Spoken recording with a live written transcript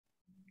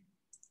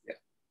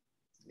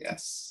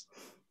Yes.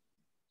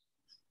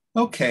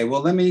 Okay,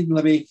 well, let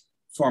me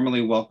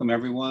formally welcome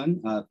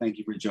everyone. Thank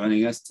you for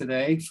joining us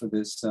today for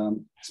this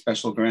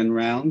special Grand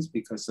Rounds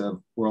because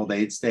of World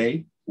AIDS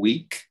Day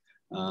week.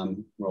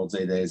 World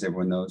AIDS Day, as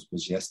everyone knows,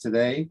 was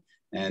yesterday.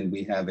 And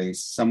we have a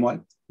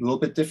little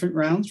bit different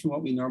rounds from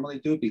what we normally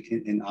do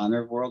in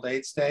honor of World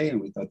AIDS Day. And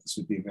we thought this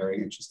would be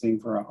very interesting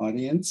for our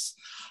audience.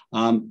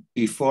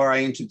 Before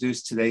I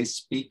introduce today's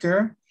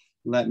speaker,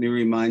 let me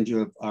remind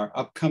you of our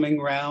upcoming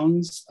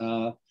rounds.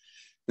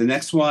 The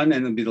next one,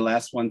 and it'll be the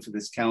last one for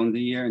this calendar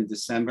year in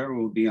December,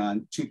 will be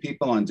on two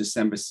people on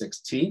December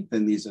 16th.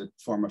 And these are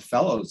former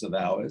fellows of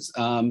ours.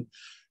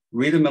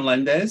 Rita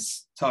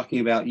Melendez, talking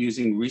about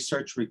using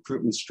research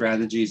recruitment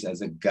strategies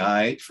as a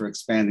guide for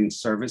expanding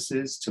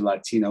services to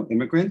Latino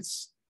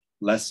immigrants,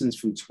 lessons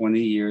from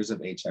 20 years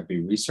of HIV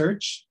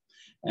research.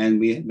 And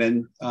we have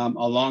been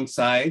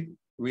alongside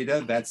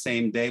Rita that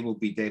same day will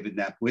be David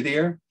Knapp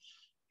Whittier.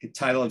 The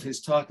title of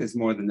his talk is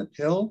More Than a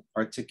Pill,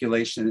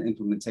 Articulation and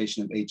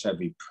Implementation of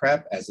HIV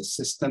PrEP as a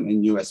System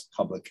in US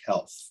Public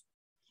Health.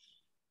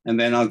 And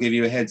then I'll give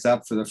you a heads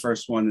up for the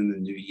first one in the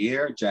new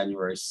year,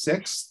 January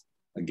 6th.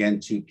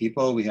 Again, two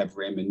people. We have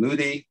Raymond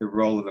Moody, the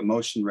role of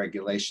emotion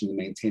regulation in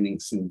maintaining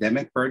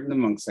syndemic burden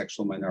among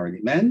sexual minority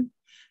men.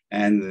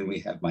 And then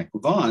we have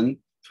Michael Vaughn,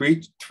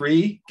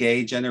 three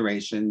gay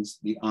generations,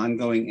 the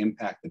ongoing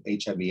impact of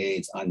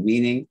HIV/AIDS on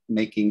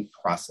meaning-making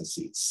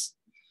processes.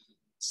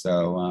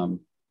 So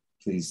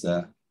please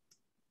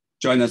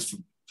join us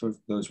for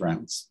those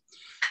rounds.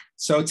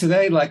 So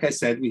today, like I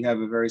said, we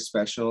have a very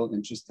special,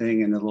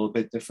 interesting, and a little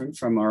bit different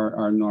from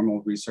our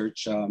normal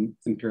research,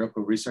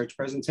 empirical research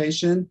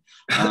presentation.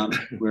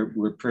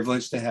 We're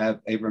privileged to have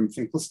Avram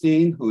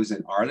Finkelstein, who is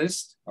an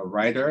artist, a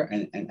writer,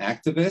 and an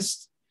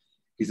activist.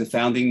 He's a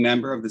founding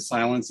member of the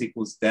Silence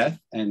Equals Death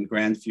and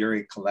Grand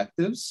Fury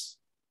collectives.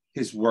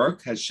 His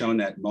work has shown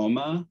at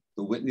MoMA,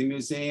 the Whitney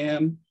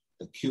Museum,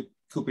 the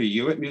Cooper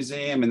Hewitt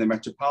Museum, and the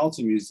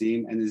Metropolitan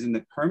Museum, and is in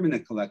the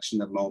permanent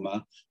collection of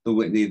MoMA, the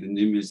Whitney, the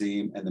New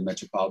Museum, and the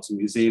Metropolitan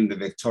Museum, the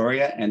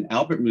Victoria and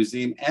Albert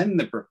Museum, and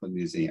the Brooklyn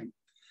Museum.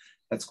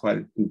 That's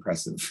quite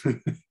impressive.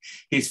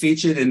 He's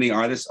featured in the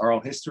Artist Oral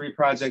History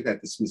Project at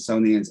the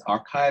Smithsonian's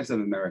Archives of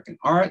American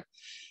Art,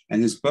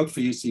 and his book for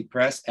UC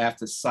Press,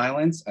 After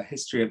Silence, A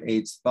History of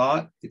AIDS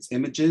Thought, Its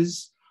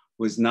Images,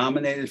 was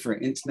nominated for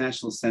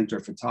International Center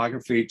of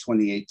Photography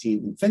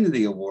 2018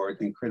 Infinity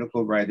Award in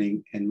Critical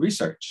Writing and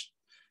Research.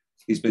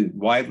 He's been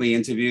widely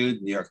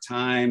interviewed, New York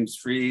Times,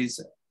 Frieze,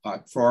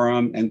 Art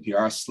Forum,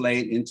 NPR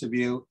Slate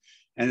interview,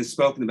 and has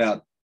spoken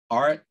about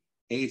art,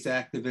 AIDS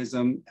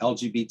activism,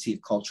 LGBT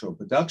cultural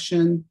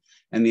production,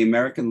 and the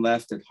American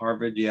left at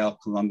Harvard, Yale,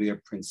 Columbia,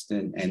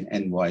 Princeton, and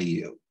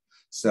NYU.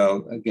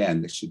 So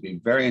again, this should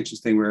be very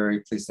interesting. We're very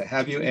pleased to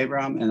have you,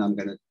 Avram, and I'm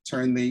going to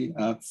turn the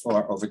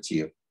floor over to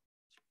you.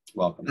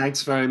 Welcome.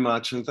 Thanks very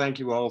much, and thank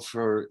you all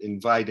for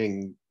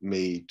inviting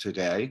me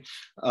today.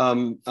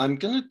 I'm going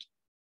to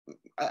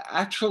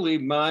actually,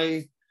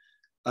 my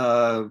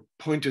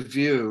point of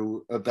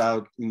view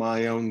about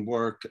my own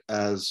work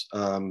as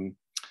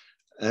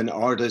an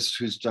artist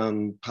who's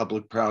done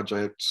public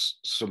projects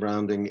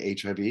surrounding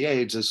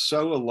HIV/AIDS is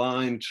so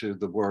aligned to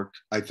the work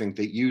I think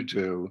that you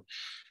do.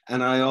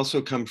 And I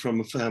also come from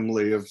a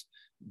family of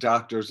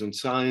doctors and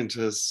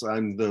scientists.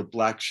 I'm the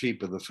black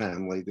sheep of the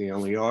family, the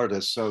only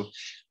artist. So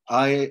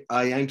I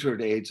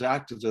entered AIDS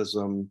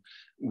activism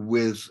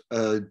with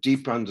a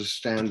deep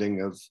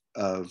understanding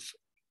of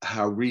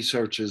how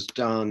research is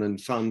done and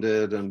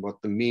funded and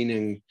what the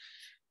meaning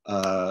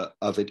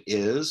of it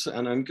is.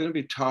 And I'm going to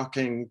be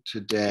talking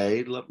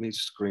today, let me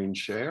screen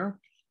share.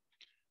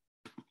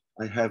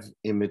 I have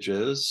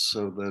images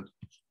so that,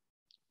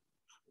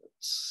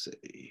 let's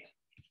see.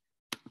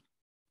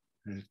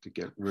 I have to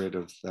get rid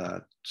of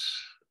that.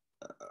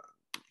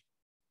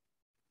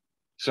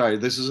 Sorry,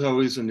 this is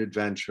always an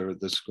adventure,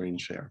 the screen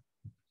share.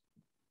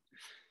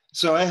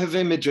 So I have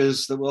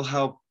images that will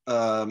help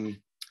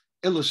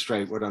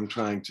illustrate what I'm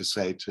trying to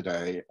say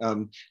today.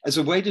 As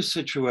a way to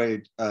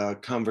situate a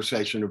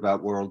conversation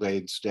about World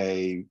AIDS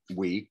Day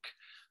week,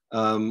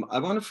 I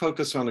want to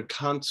focus on a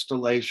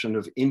constellation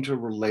of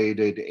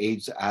interrelated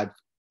AIDS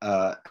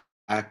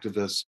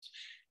activist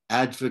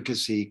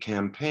advocacy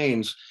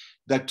campaigns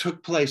that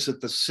took place at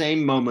the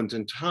same moment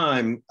in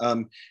time,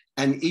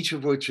 and each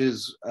of which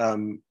is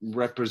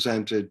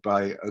represented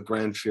by a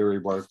grand fury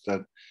work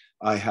that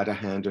I had a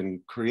hand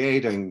in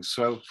creating.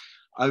 So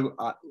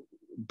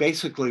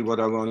basically what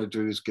I want to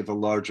do is give a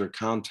larger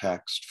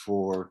context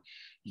for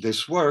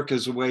this work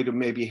as a way to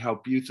maybe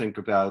help you think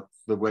about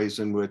the ways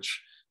in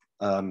which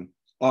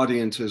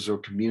audiences or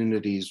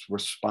communities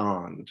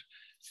respond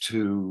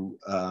to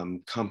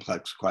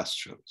complex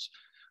questions.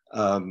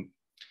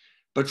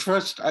 But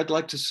first, I'd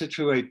like to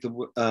situate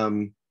the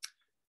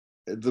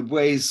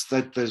ways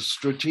that the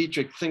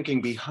strategic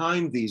thinking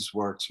behind these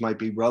works might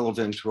be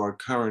relevant to our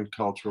current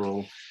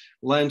cultural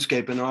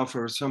landscape and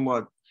offer a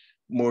somewhat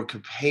more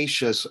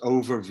capacious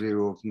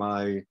overview of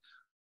my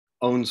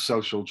own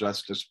social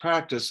justice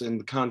practice in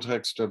the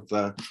context of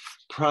the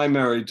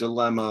primary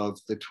dilemma of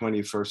the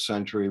 21st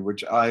century,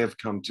 which I have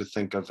come to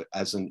think of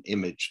as an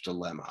image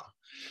dilemma.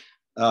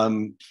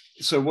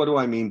 So what do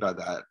I mean by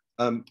that?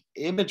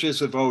 Images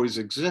have always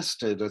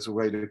existed as a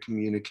way to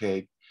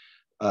communicate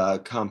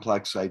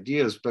complex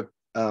ideas, but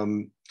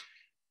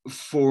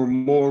for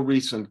more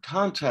recent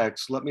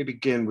context, let me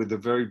begin with a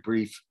very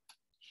brief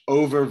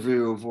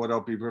overview of what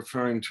I'll be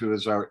referring to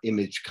as our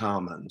image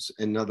commons.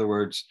 In other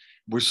words,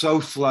 we're so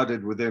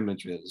flooded with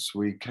images.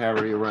 We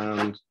carry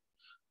around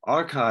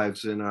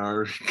archives in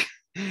our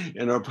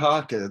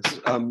pockets.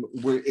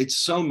 It's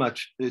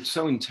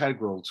so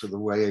integral to the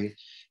way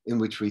in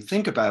which we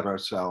think about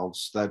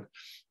ourselves that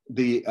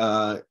the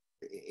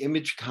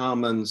image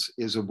commons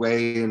is a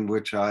way in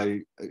which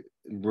I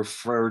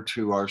refer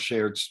to our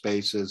shared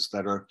spaces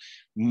that are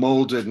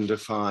molded and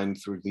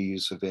defined through the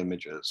use of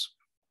images.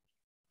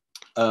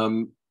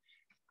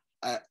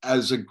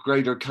 As a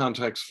greater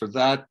context for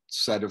that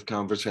set of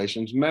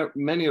conversations,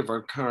 many of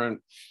our current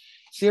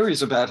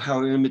theories about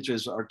how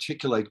images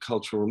articulate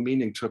cultural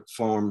meaning took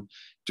form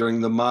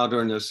during the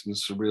modernist and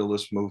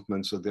surrealist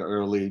movements of the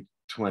early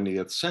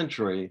 20th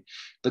century,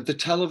 but the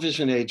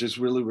television age is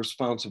really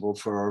responsible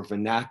for our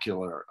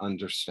vernacular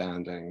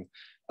understanding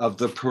of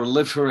the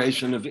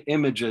proliferation of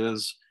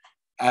images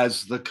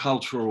as the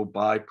cultural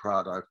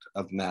byproduct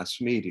of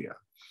mass media.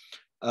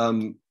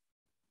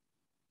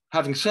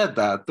 Having said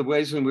that, the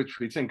ways in which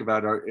we think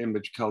about our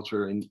image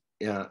culture and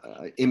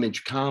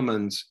image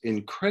commons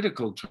in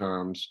critical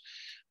terms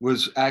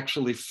was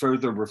actually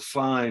further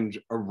refined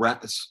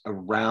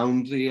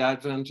around the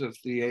advent of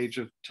the age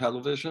of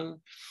television,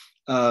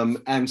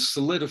 and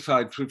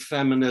solidified through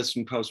feminist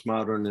and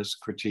postmodernist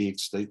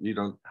critiques that you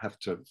don't have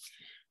to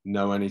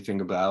know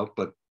anything about,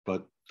 but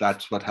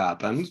that's what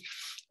happened.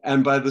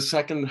 And by the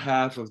second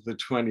half of the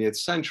 20th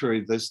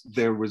century,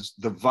 there was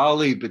the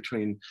volley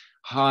between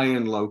high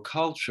and low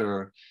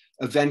culture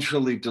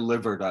eventually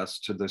delivered us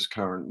to this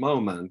current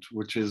moment,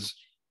 which is,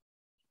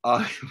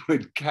 I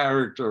would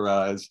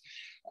characterize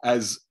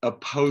as a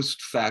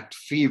post-fact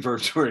fever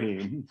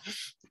dream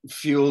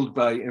fueled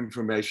by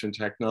information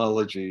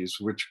technologies,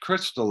 which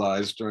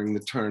crystallized during the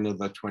turn of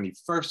the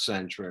 21st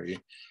century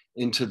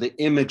into the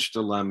image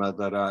dilemma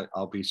that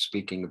I'll be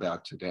speaking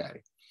about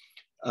today.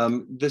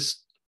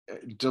 This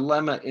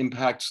dilemma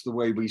impacts the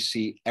way we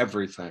see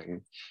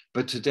everything,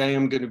 but today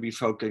I'm going to be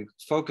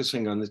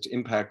focusing on its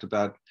impact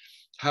about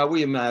how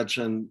we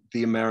imagine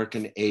the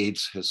American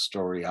AIDS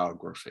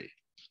historiography.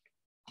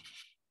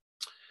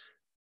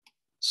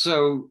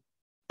 So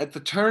at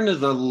the turn of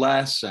the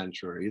last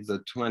century,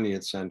 the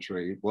 20th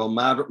century, well,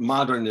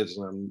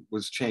 modernism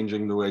was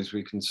changing the ways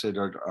we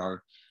considered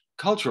our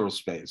cultural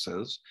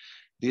spaces.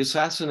 The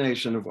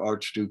assassination of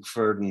Archduke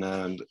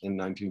Ferdinand in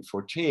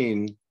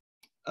 1914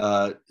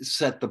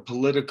 set the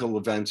political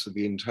events of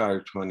the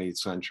entire 20th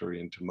century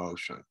into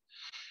motion.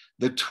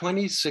 The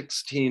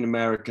 2016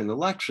 American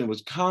election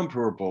was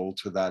comparable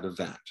to that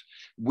event.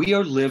 We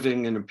are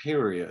living in a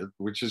period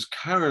which is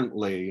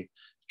currently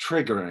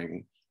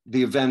triggering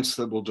the events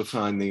that will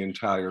define the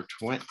entire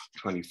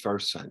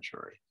 21st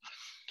century,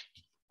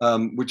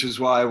 which is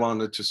why I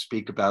wanted to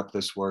speak about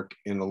this work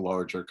in a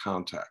larger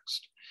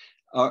context.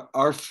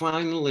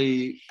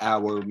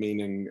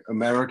 Meaning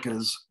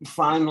America's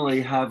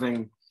finally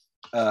having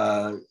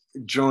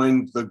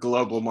joined the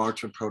global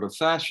march of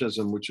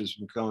proto-fascism, which has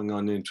been going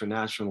on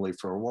internationally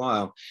for a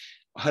while,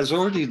 has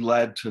already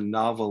led to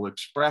novel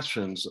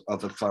expressions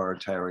of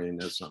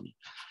authoritarianism,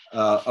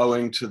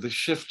 owing to the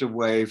shift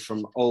away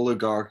from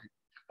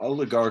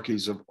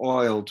oligarchies of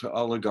oil to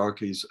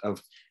oligarchies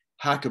of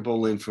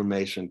hackable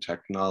information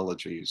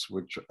technologies,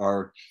 which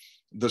are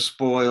the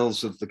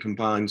spoils of the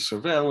combined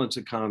surveillance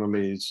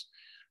economies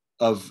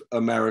of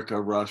America,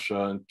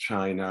 Russia, and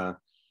China,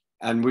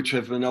 and which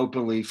have been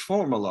openly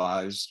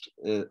formalized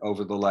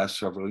over the last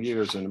several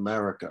years in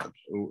America.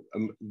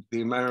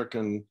 The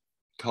American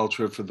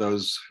culture, for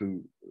those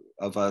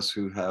of us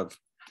who have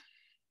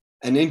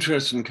an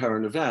interest in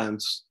current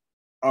events,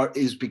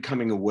 is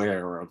becoming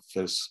aware of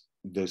this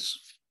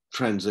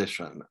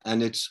transition.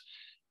 And it's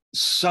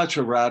such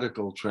a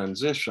radical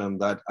transition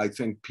that I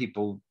think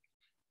people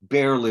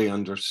barely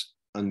understand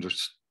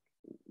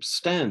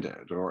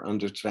it or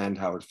understand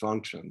how it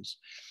functions.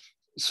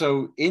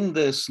 So in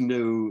this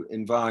new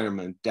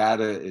environment,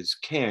 data is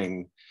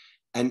king,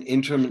 and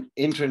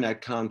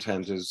internet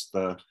content is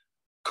the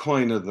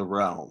coin of the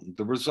realm.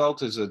 The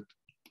result is a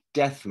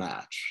death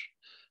match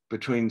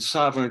between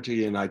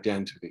sovereignty and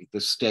identity,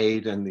 the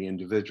state and the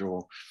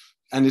individual.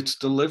 And it's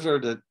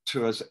delivered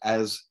to us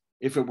as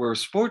if it were a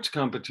sports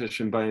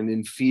competition by an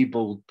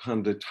enfeebled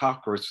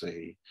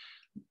punditocracy,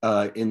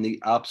 in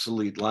the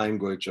obsolete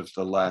language of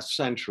the last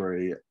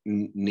century,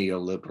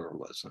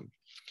 neoliberalism.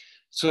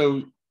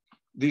 So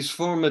these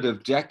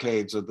formative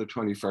decades of the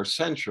 21st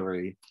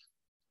century,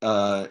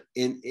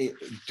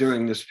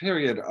 during this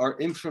period, our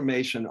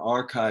information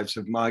archives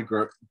have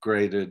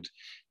migrated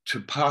to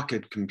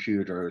pocket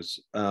computers,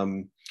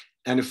 and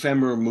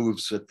ephemera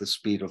moves at the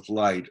speed of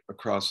light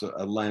across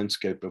a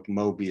landscape of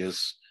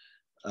Mobius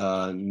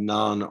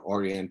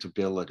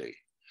non-orientability.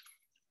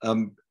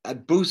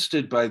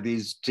 Boosted by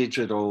these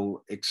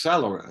digital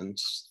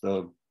accelerants,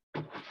 the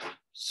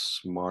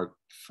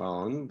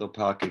smartphone, the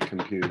pocket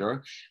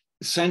computer,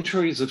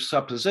 centuries of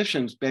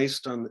suppositions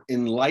based on the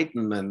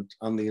Enlightenment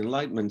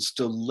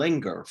still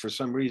linger. For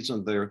some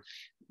reason,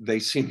 they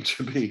seem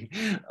to be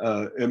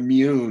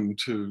immune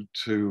to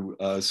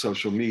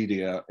social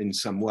media in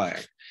some way.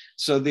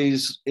 So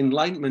these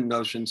Enlightenment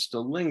notions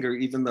still linger,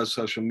 even though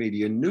social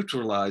media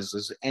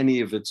neutralizes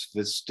any of its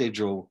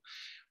vestigial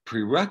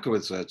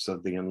prerequisites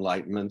of the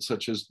Enlightenment,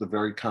 such as the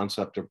very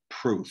concept of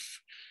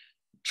proof.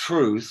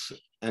 Truth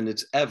and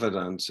its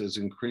evidence is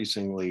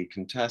increasingly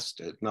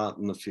contested, not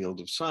in the field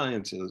of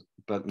sciences,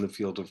 but in the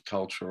field of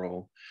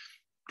cultural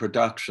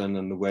production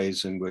and the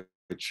ways in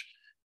which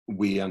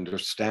we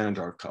understand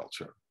our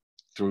culture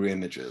through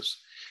images,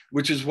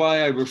 which is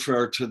why I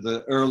refer to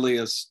the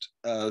earliest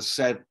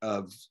set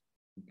of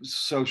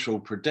social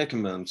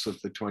predicaments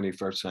of the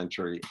 21st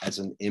century as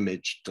an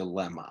image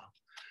dilemma.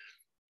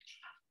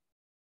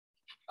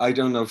 I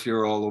don't know if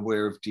you're all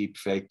aware of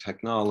deepfake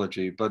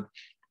technology, but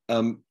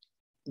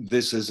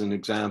this is an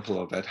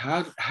example of it.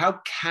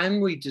 How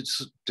can we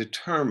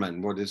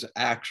determine what is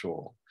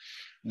actual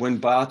when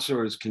bots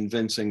are as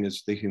convincing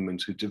as the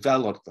humans who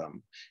develop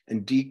them?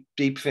 And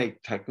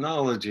deepfake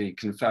technology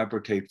can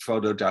fabricate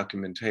photo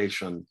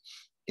documentation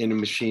in a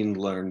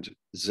machine-learned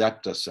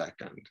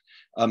zeptosecond.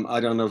 I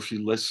don't know if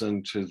you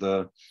listened to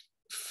the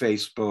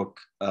Facebook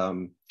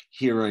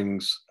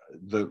hearings,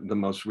 the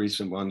most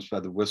recent ones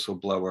by the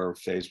whistleblower of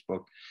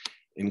Facebook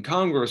in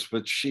Congress,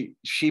 but she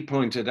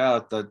pointed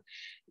out that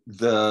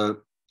the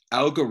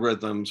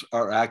algorithms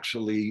are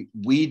actually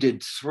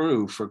weeded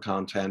through for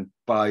content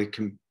by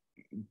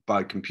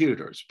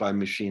computers, by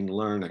machine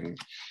learning.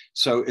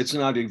 So it's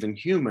not even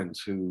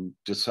humans who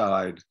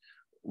decide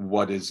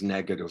what is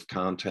negative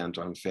content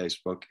on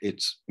Facebook,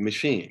 it's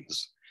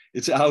machines.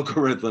 It's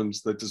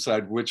algorithms that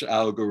decide which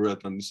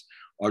algorithms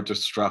are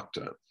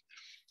destructive.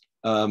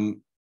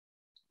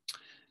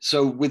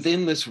 So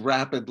within this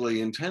rapidly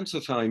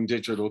intensifying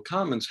digital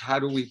commons, how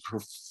do we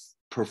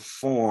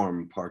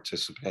perform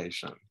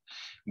participation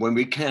when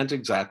we can't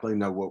exactly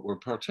know what we're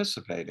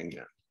participating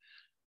in?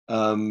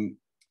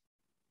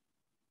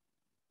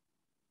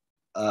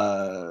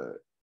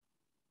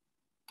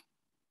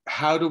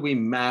 How do we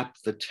map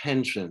the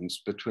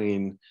tensions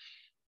between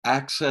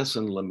access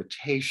and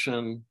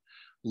limitation,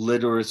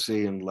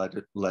 literacy and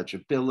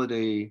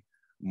legibility,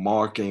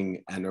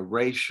 marking and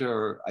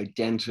erasure,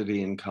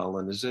 identity and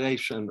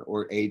colonization,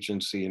 or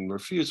agency and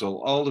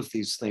refusal? All of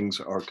these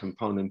things are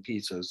component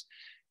pieces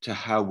to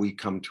how we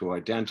come to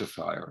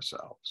identify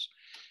ourselves.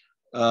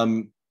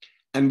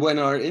 And when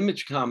our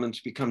image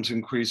commons becomes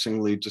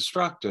increasingly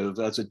destructive,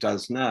 as it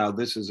does now,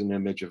 this is an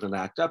image of an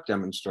ACT UP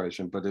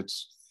demonstration, but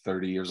it's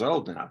 30 years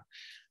old now.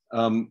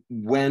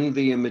 When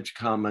the image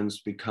commons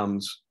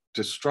becomes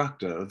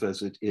destructive,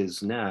 as it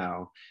is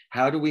now,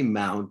 how do we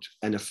mount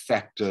an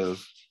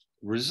effective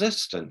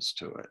resistance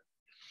to it?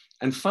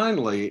 And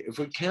finally, if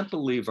we can't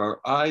believe our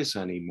eyes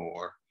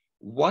anymore,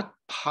 what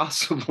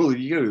possible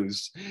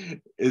use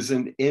is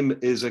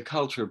a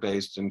culture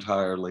based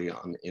entirely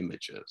on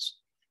images?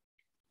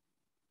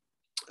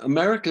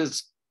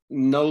 America's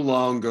no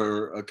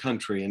longer a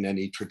country in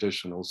any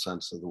traditional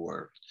sense of the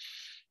word.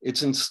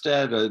 It's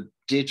instead a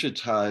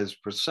digitized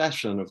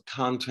procession of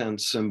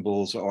content,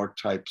 symbols,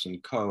 archetypes,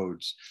 and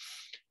codes.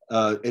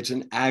 It's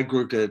an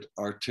aggregate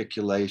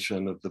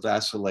articulation of the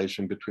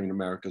vacillation between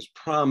America's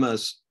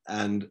promise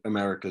and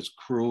America's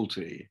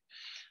cruelty.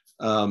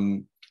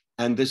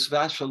 And this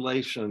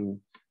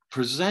vacillation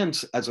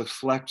presents as a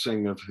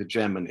flexing of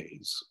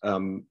hegemonies,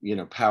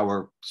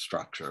 power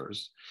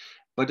structures,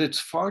 but it's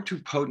far too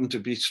potent to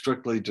be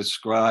strictly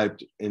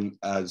described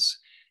as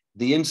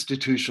the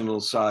institutional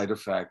side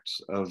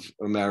effects of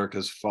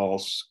America's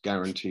false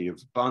guarantee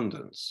of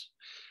abundance.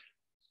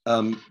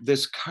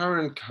 This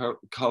current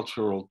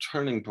cultural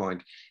turning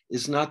point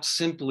is not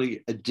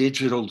simply a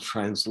digital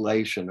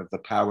translation of the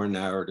power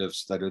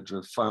narratives that have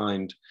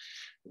defined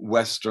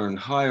Western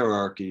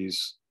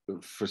hierarchies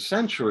for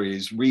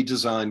centuries,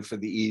 redesigned for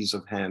the ease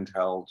of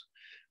handheld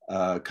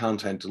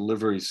content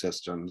delivery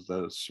systems,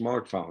 the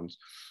smartphones,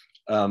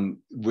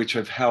 which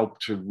have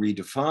helped to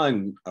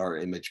redefine our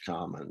image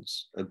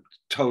commons,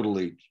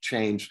 totally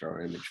changed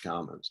our image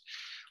commons.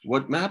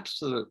 What maps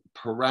the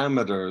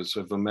parameters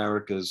of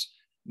America's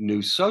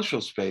new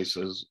social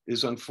spaces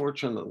is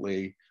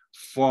unfortunately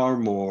far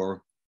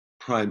more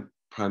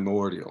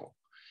primordial.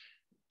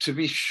 To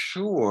be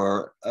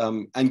sure,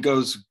 and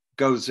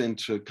goes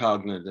into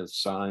cognitive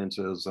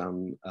sciences,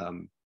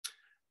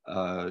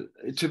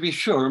 to be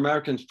sure,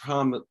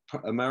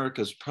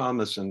 America's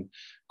promise and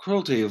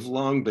cruelty have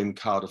long been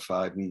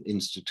codified and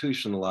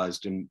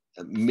institutionalized in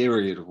a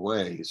myriad of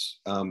ways,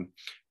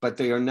 but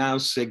they are now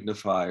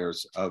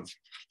signifiers of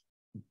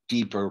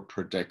deeper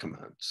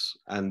predicaments,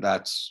 and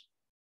that's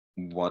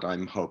what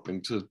I'm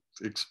hoping to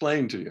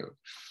explain to you.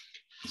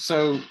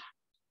 So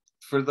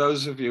for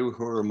those of you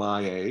who are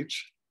my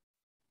age,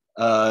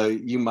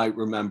 You might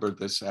remember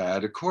this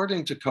ad.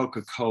 According to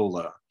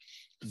Coca-Cola,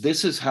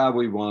 this is how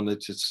we wanted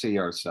to see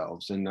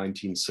ourselves in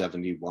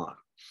 1971.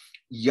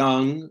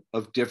 Young,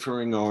 of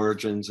differing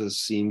origins as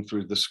seen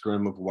through the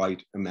scrim of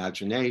white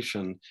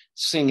imagination,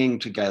 singing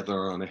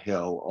together on a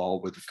hill, all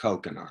with a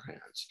Coke in our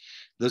hands.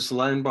 This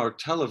landmark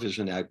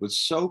television ad was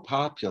so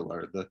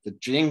popular that the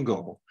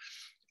jingle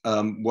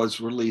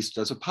was released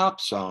as a pop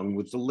song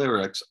with the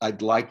lyrics,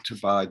 "I'd like to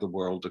buy the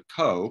world a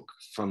Coke,"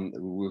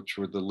 which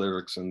were the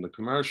lyrics in the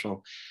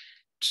commercial,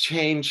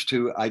 changed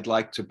to "I'd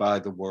like to buy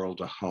the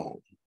world a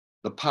home."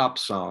 The pop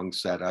song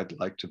said, "I'd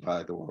like to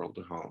buy the world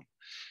a home."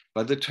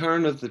 By the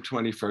turn of the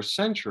 21st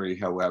century,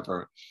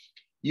 however,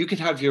 you could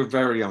have your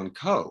very own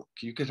Coke.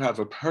 You could have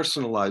a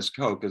personalized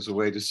Coke as a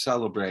way to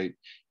celebrate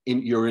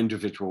in your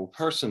individual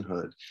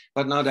personhood,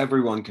 but not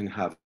everyone can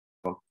have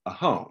a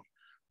home,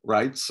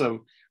 right?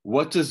 So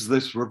what does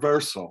this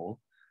reversal,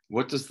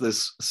 what does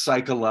this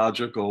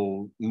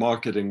psychological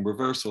marketing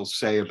reversal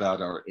say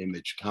about our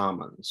image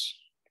commons?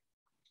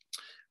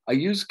 I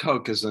use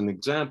Coke as an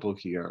example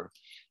here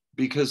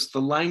because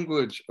the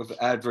language of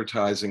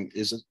advertising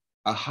is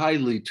a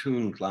highly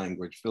tuned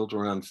language built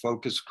around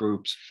focus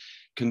groups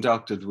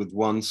conducted with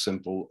one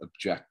simple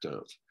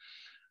objective: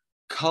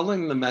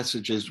 culling the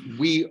messages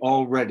we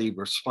already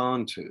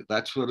respond to.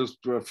 That's what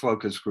a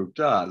focus group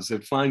does.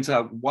 It finds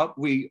out what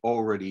we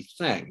already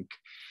think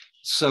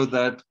so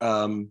that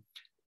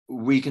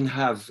we can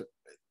have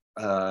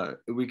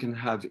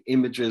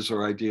images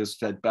or ideas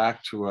fed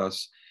back to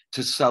us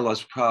to sell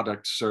us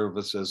products,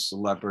 services,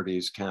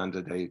 celebrities,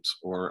 candidates,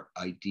 or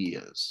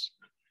ideas.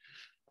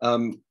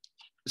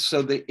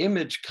 So the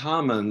image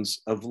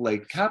commons of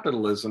late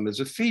capitalism is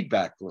a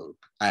feedback loop,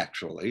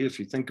 actually, if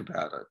you think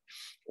about it.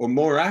 Or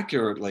more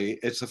accurately,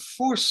 it's a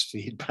force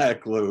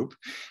feedback loop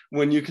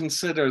when you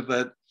consider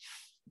that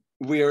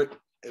we're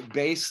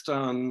based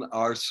on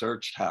our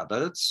search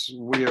habits,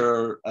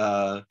 we're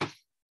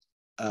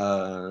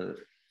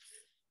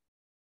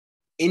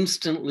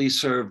instantly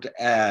served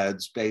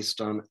ads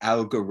based on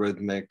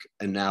algorithmic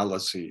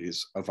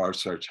analyses of our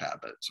search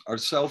habits. Our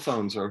cell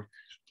phones are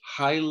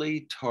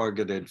highly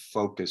targeted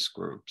focus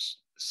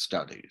groups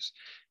studies.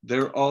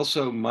 They're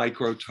also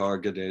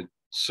micro-targeted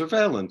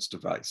surveillance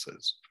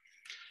devices.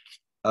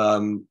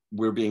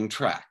 We're being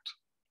tracked.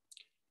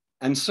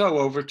 And so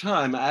over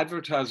time,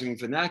 advertising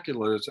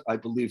vernaculars, I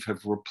believe,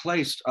 have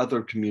replaced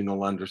other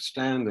communal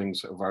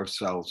understandings of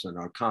ourselves and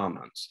our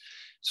commons.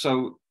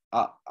 So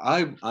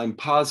I'm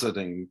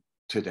positing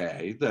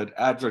today that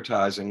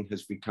advertising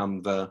has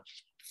become the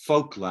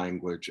folk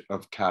language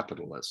of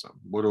capitalism.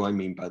 What do I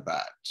mean by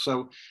that?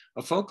 So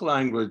a folk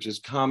language is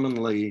a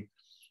commonly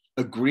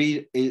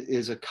agreed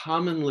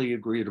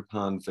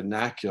upon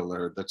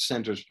vernacular that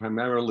centers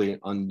primarily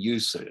on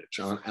usage,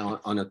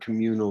 on a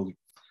communal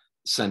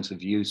sense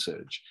of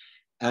usage.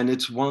 And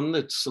it's one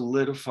that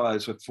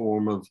solidifies a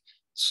form of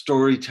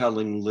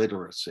storytelling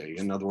literacy.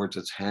 In other words,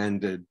 it's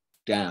handed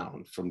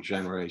down from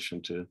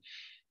generation to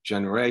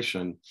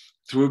generation,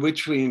 through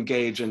which we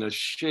engage in a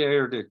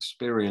shared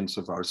experience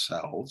of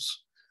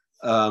ourselves,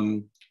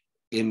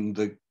 in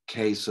the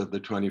case of the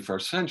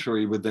 21st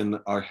century, within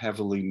our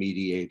heavily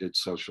mediated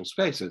social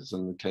spaces.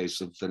 In the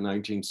case of the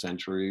 19th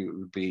century, it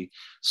would be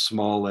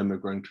small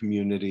immigrant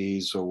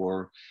communities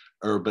or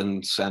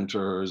urban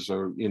centers,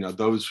 or, you know,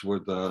 those were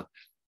the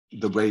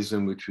ways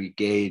in which we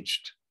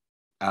gauged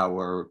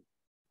our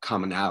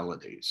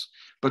commonalities.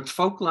 But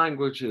folk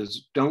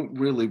languages don't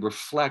really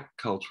reflect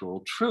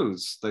cultural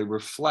truths. They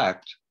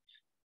reflect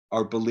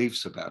our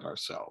beliefs about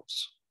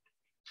ourselves.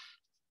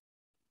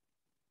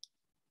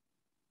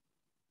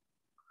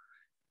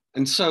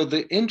 And so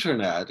the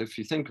internet, if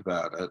you think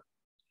about it,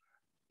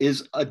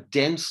 is a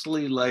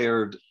densely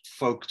layered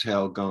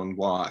folktale gone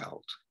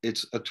wild.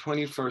 It's a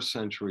 21st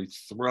century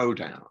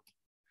throwdown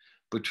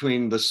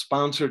between the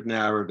sponsored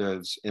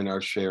narratives in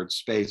our shared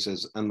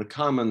spaces and the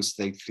commons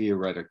they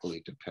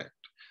theoretically depict.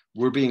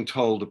 We're being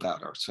told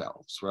about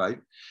ourselves,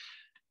 right?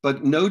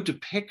 But no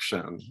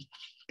depiction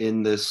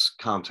in this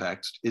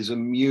context is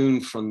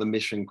immune from the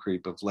mission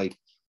creep of late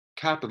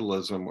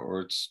capitalism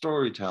or its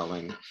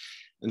storytelling.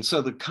 And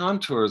so the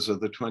contours of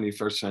the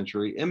 21st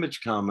century image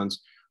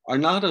commons are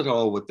not at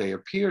all what they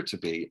appear to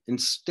be.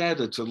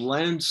 Instead, it's a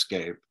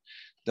landscape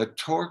that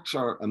torques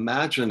our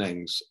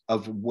imaginings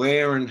of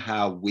where and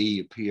how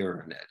we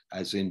appear in it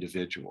as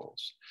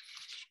individuals.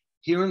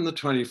 Here in the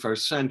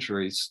 21st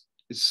century,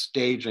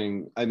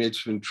 staging, I mean,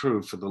 it's been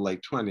true for the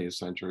late 20th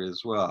century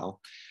as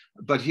well,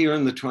 but here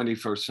in the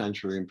 21st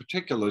century in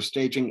particular,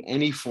 staging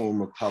any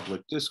form of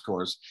public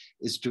discourse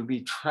is to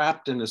be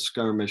trapped in a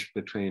skirmish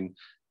between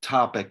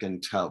topic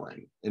and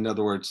telling. In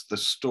other words, the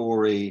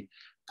story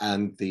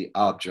and the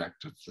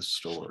object of the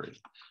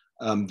story.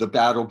 The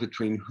battle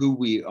between who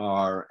we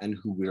are and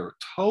who we're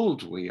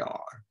told we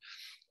are.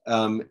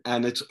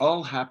 And it's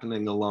all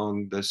happening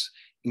along this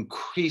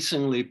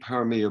increasingly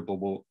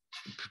permeable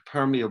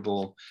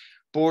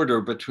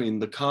border between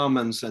the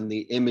commons and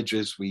the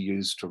images we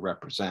use to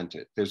represent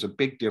it. There's a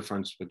big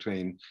difference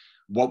between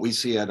what we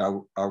see at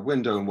our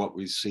window and what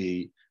we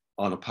see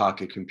on a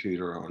pocket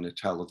computer or on a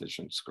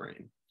television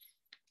screen.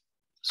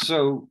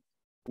 So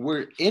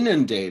we're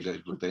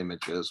inundated with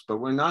images, but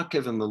we're not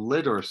given the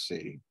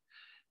literacy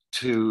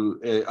to,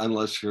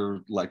 unless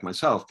you're like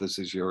myself, this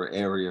is your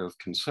area of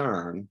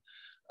concern.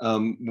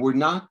 We're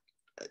not,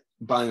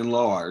 by and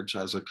large,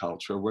 as a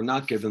culture, we're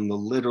not given the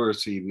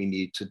literacy we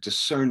need to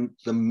discern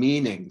the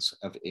meanings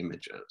of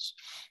images.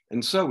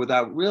 And so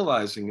without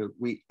realizing it,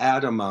 we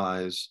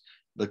atomize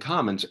the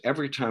comments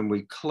every time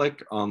we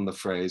click on the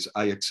phrase,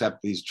 I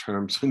accept these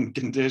terms and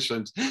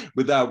conditions,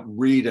 without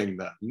reading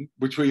them,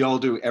 which we all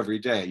do every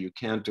day. You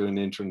can't do an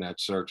internet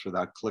search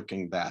without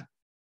clicking that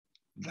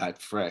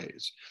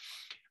phrase.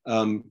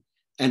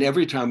 And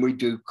every time we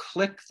do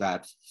click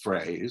that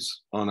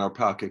phrase on our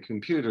pocket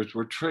computers,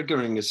 we're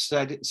triggering a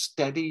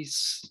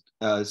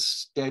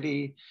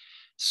steady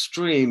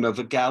stream of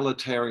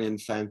egalitarian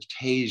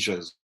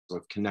fantasias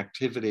of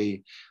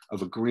connectivity,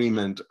 of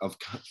agreement, of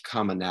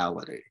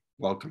commonality.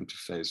 Welcome to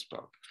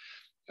Facebook.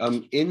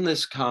 In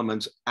this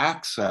commons,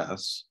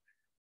 access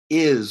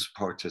is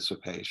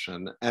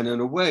participation. And in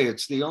a way,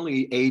 it's the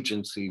only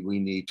agency we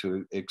need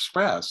to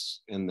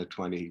express in the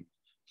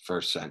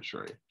 21st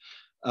century.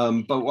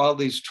 But while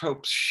these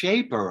tropes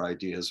shape our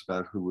ideas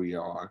about who we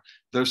are,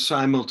 they're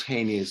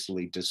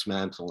simultaneously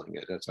dismantling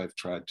it, as I've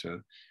tried to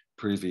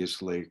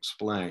previously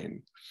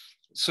explain.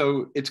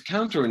 So it's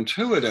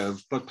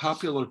counterintuitive, but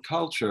popular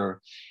culture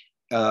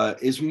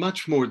is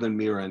much more than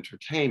mere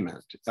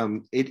entertainment.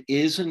 It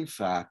is, in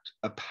fact,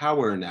 a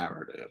power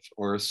narrative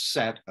or a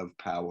set of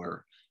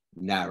power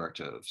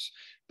narratives,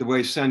 the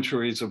way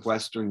centuries of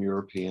Western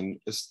European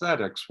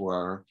aesthetics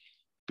were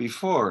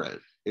before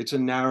it. It's a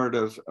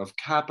narrative of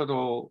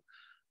capital,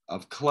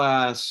 of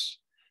class,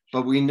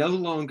 but we no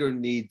longer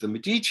need the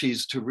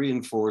Medicis to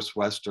reinforce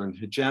Western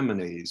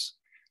hegemonies.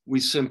 We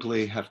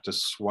simply have to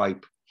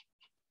swipe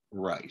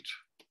right.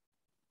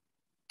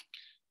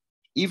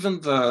 Even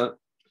the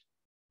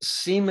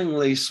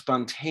seemingly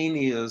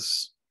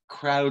spontaneous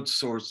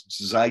crowdsourced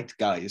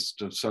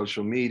zeitgeist of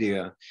social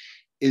media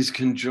is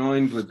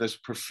conjoined with this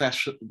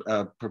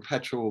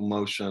perpetual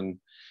motion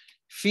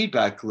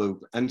feedback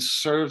loop and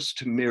serves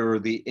to mirror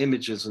the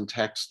images and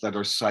texts that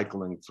are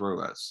cycling through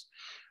us.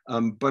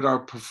 But our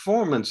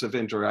performance of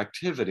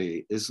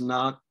interactivity is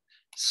not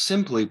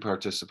simply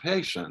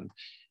participation.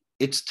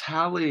 It's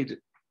tallied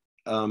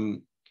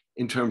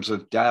in terms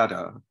of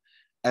data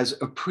as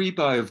a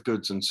pre-buy of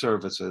goods and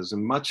services,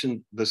 and much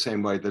in the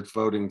same way that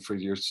voting for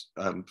your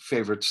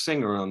favorite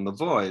singer on The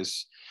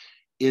Voice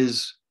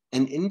is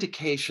an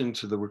indication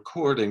to the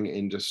recording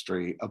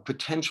industry of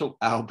potential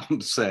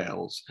album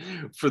sales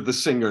for the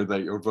singer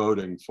that you're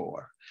voting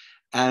for.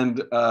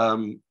 And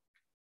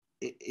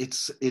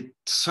it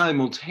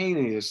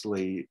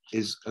simultaneously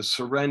is a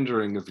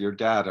surrendering of your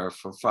data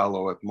for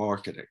follow-up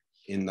marketing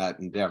in that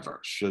endeavor,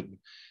 should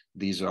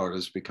these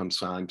artists become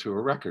signed to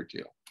a record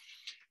deal.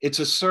 It's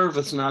a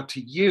service not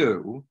to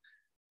you.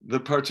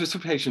 The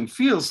participation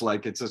feels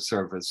like it's a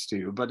service to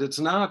you, but it's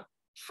not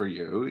for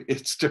you,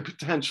 it's to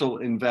potential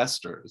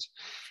investors.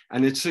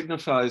 And it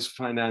signifies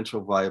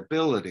financial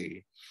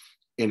viability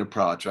in a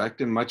project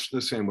in much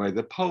the same way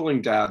that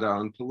polling data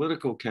on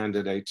political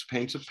candidates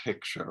paints a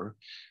picture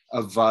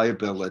of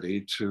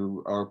viability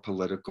to our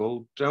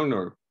political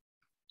donor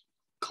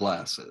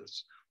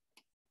classes.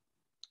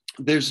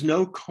 There's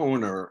no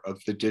corner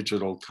of the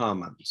digital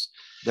commons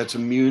that's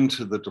immune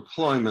to the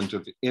deployment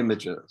of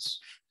images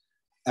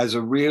as a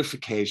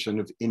reification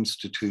of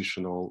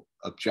institutional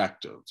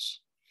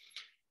objectives.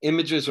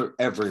 Images are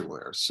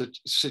everywhere,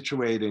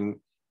 situating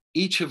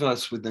each of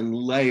us within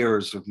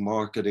layers of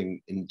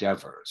marketing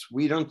endeavors.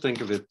 We don't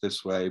think of it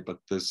this way, but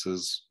this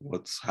is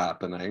what's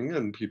happening.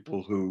 And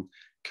people who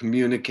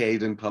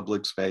communicate in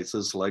public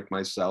spaces like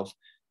myself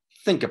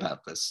think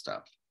about this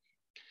stuff.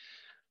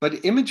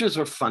 But images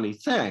are funny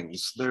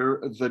things.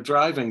 They're the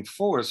driving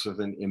force of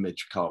an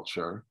image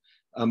culture.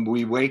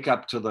 We wake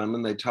up to them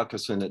and they tuck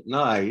us in at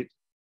night.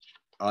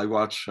 I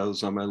watch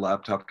shows on my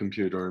laptop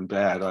computer in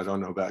bed. I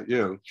don't know about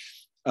you.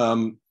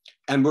 And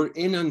we're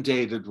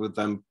inundated with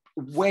them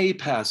way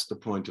past the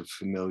point of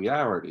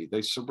familiarity.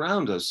 They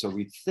surround us, so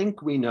we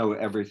think we know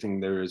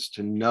everything there is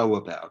to know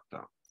about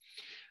them.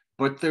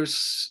 But they're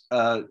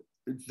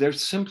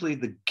simply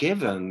the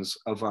givens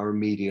of our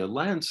media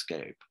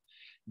landscape.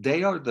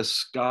 They are the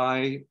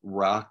sky,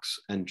 rocks,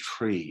 and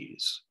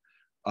trees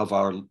of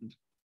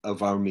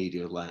our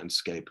media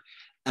landscape.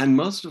 And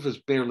most of us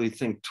barely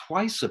think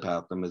twice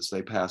about them as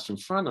they pass in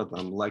front of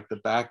them, like the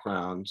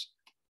backgrounds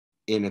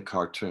in a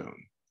cartoon.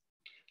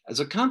 As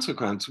a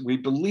consequence, we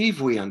believe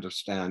we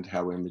understand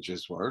how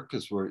images work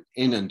because we're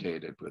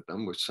inundated with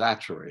them, we're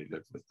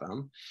saturated with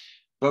them,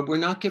 but we're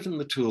not given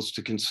the tools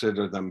to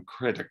consider them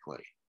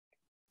critically,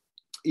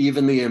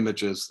 even the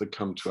images that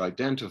come to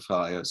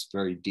identify us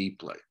very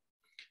deeply.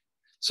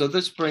 So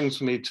this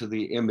brings me to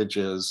the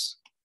images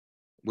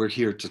we're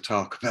here to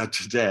talk about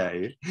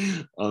today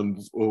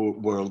on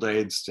World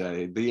AIDS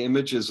Day, the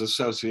images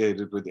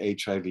associated with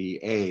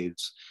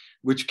HIV/AIDS,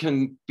 which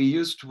can be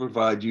used to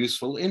provide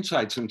useful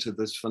insights into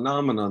this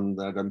phenomenon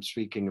that I'm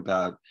speaking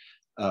about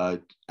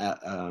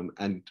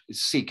and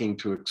seeking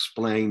to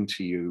explain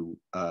to you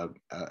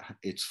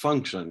its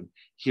function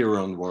here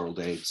on World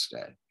AIDS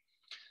Day.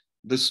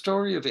 The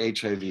story of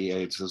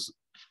HIV/AIDS has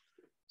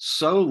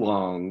so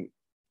long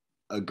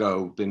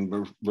ago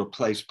been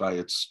replaced by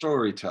its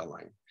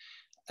storytelling.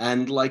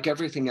 And like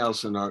everything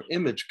else in our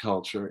image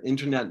culture,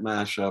 internet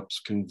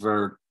mashups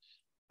convert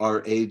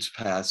our AIDS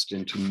past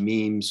into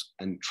memes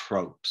and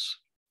tropes.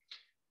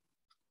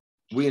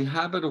 We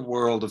inhabit a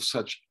world of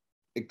such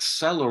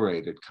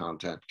accelerated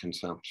content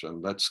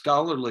consumption that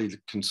scholarly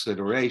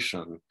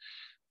consideration,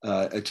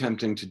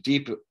 attempting to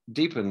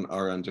deepen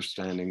our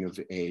understanding of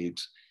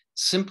AIDS,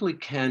 simply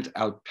can't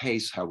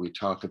outpace how we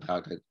talk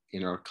about it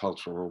in our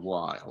cultural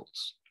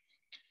wilds.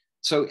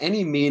 So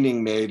any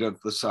meaning made of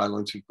the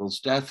silence equals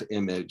death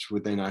image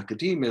within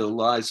academia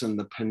lies in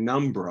the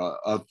penumbra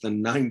of the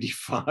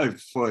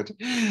 95-foot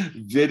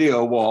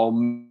video wall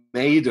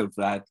made of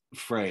that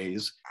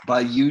phrase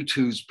by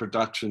U2's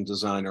production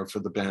designer for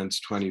the band's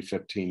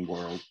 2015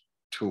 world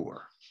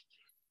tour.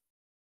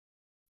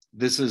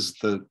 This is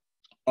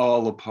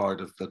all a part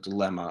of the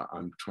dilemma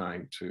I'm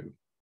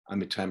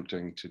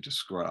attempting to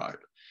describe.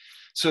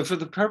 So for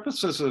the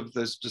purposes of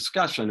this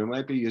discussion, it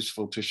might be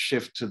useful to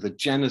shift to the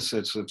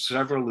genesis of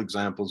several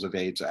examples of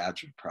AIDS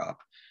agitprop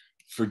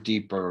for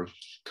deeper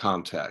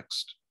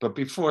context. But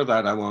before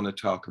that, I want to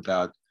talk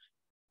about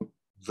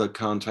the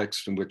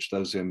context in which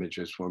those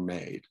images were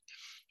made.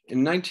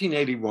 In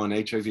 1981,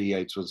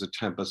 HIV/AIDS was a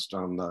tempest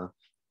on the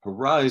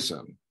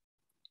horizon.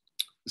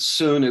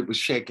 Soon it was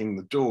shaking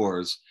the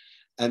doors,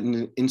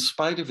 and in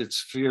spite of its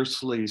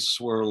fiercely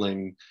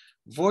swirling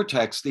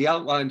vortex, the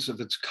outlines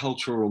of its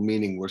cultural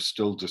meaning were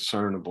still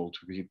discernible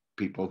to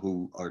people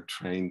who are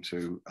trained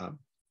to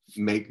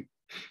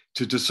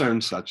discern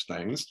such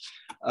things.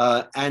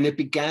 And it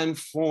began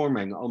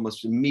forming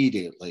almost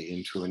immediately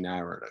into a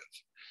narrative.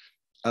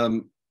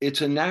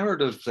 It's a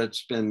narrative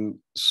that's been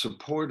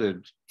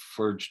supported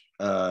for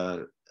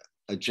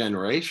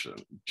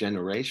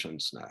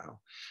generations now,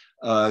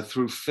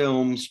 through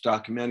films,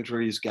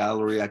 documentaries,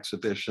 gallery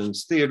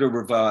exhibitions, theater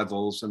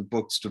revivals, and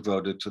books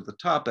devoted to the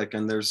topic.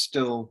 And there's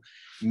still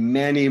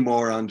many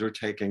more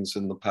undertakings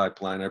in the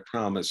pipeline, I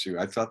promise you.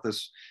 I thought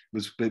this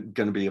was going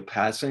to be a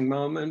passing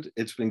moment.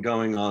 It's been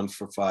going on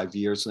for 5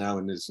 years now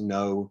and is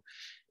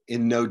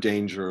in no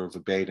danger of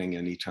abating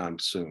anytime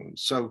soon.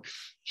 So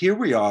here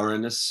we are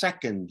in a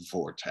second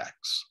vortex,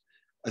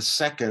 a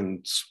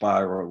second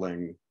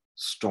spiraling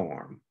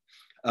storm,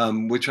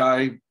 which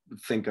I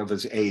think of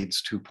as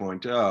AIDS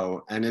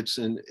 2.0, and it's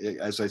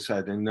as I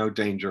said, in no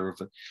danger of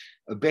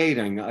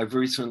abating. I've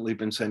recently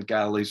been sent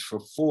galleys for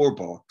 4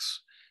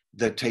 books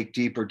that take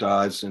deeper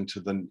dives into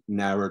the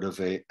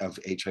narrative of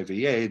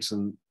HIV/AIDS,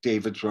 and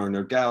David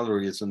Zwirner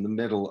Gallery is in the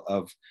middle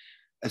of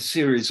a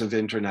series of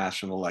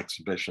international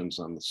exhibitions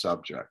on the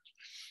subject.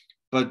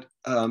 But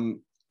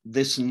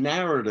this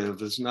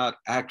narrative is not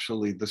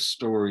actually the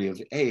story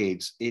of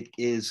AIDS, it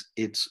is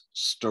its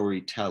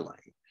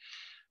storytelling.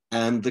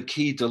 And the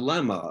key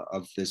dilemma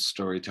of this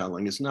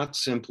storytelling is not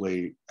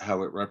simply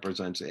how it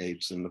represents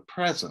AIDS in the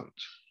present.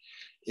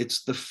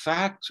 It's the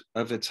fact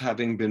of its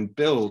having been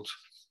built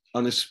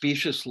on a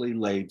speciously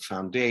laid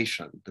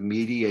foundation, the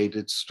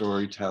mediated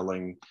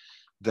storytelling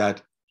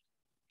that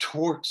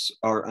torques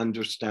our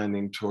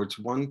understanding towards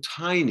one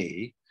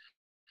tiny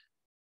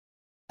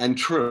and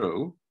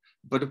true,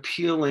 but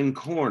appealing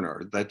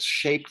corner that's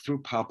shaped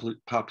through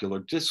popular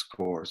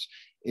discourse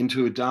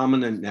into a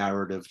dominant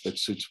narrative that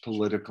suits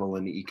political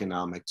and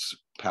economic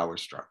power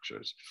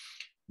structures.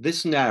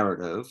 This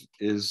narrative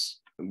is,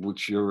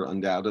 which you're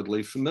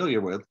undoubtedly familiar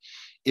with,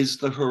 is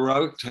the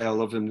heroic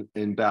tale of an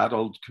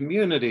embattled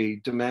community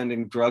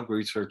demanding drug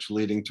research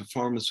leading to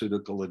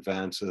pharmaceutical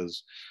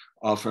advances,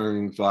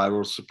 offering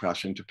viral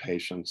suppression to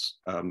patients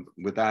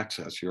with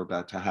access. You're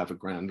about to have a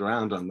grand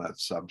round on that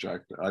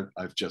subject,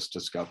 I've just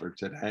discovered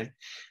today.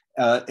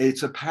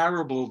 It's a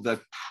parable that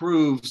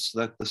proves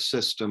that the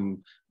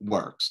system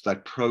works,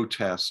 that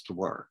protest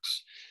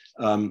works.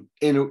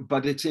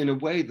 But it's in a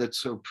way that's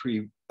so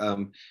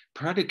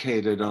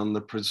predicated on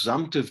the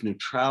presumptive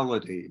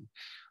neutrality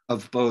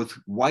of both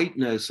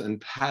whiteness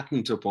and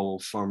patentable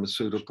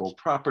pharmaceutical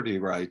property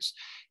rights.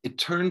 It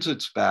turns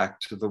its back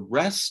to the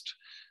rest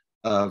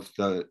of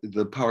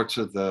the parts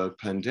of the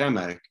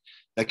pandemic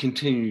that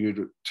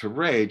continue to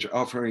rage,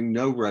 offering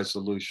no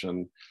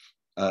resolution,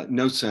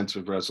 no sense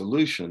of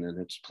resolution in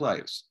its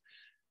place.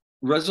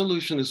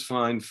 Resolution is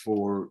fine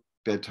for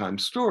bedtime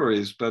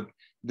stories, but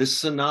this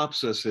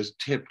synopsis has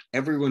tipped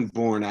everyone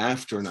born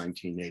after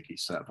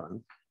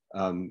 1987,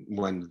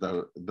 when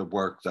the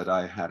work that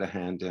I had a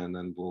hand in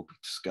and we'll be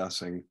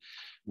discussing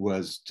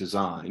was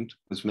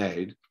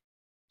made.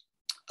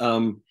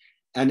 And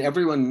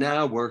everyone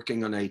now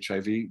working on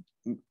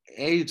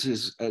HIV/AIDS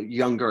is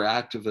younger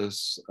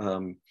activists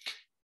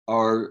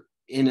are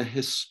in a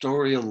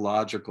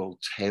historiological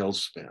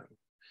tailspin,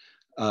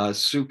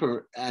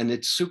 and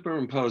it's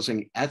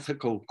superimposing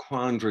ethical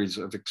quandaries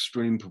of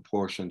extreme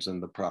proportions in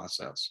the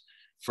process.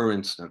 For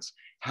instance,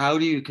 How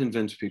do you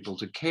convince people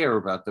to care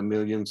about the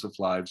millions of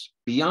lives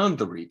beyond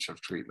the reach of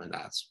treatment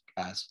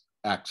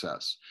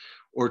access,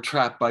 or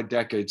trapped by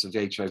decades of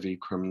HIV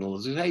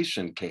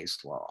criminalization case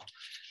law?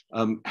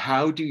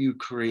 How do you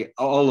create,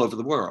 all over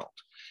the world,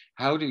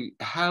 how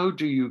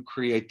do you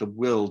create the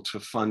will to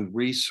fund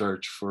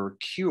research for a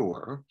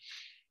cure,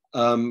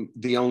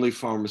 the only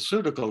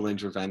pharmaceutical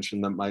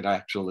intervention that might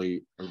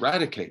actually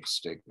eradicate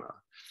stigma?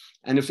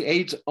 And if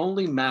AIDS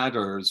only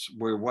matters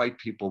where white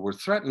people were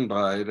threatened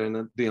by it,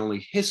 and the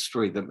only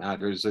history that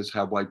matters is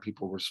how white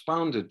people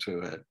responded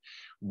to it,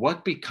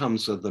 what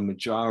becomes of the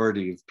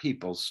majority of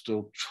people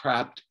still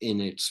trapped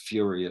in its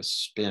furious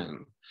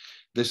spin?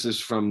 This is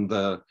from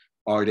the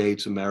Art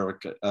AIDS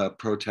America,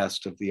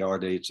 protest of the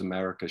Art AIDS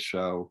America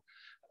show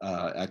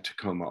at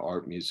Tacoma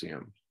Art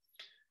Museum.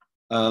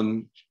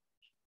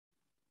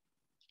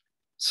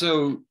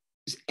 So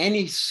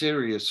any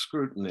serious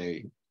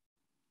scrutiny,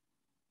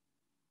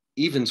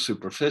 even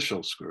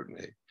superficial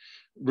scrutiny,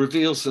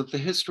 reveals that the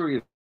history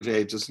of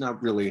AIDS is not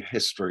really a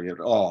history at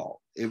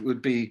all. It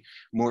would be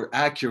more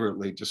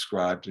accurately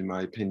described, in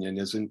my opinion,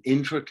 as an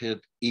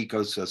intricate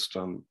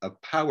ecosystem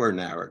of power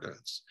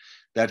narratives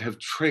that have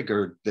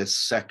triggered this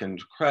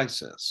second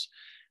crisis.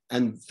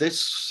 And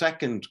this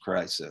second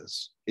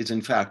crisis is,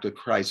 in fact, a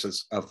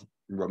crisis of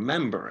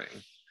remembering.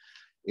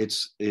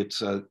 It's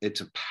a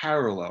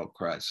parallel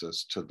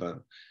crisis to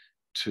the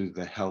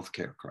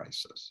healthcare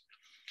crisis.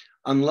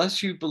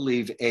 Unless you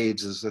believe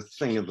AIDS is a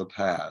thing of the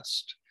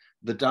past,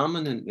 the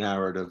dominant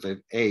narrative of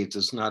AIDS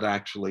is not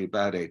actually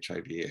about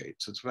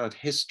HIV/AIDS. It's about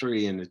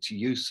history and its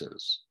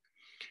uses.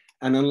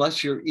 And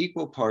unless you're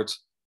equal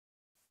parts,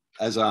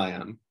 as I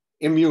am,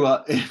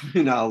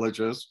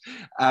 immunologist,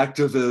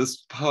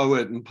 activist,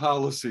 poet, and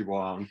policy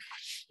wonk,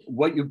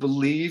 what you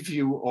believe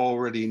you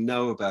already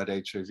know about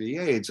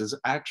HIV/AIDS is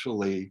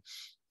actually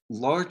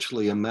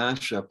largely a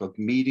mashup of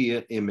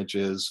media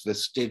images,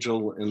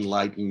 vestigial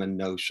Enlightenment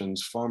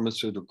notions,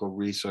 pharmaceutical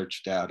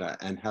research data,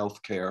 and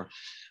healthcare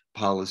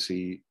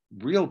policy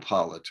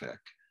realpolitik,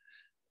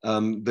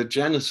 the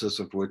genesis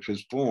of which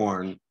was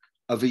born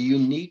of a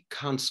unique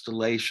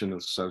constellation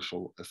of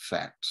social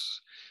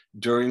effects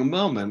during a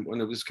moment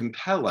when it was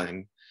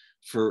compelling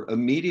for a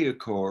media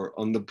corps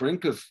on the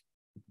brink of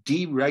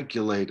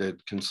deregulated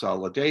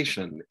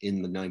consolidation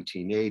in the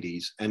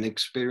 1980s and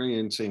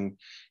experiencing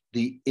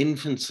the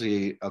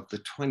infancy of the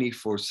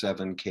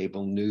 24/7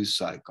 cable news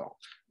cycle.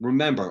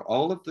 Remember,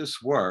 all of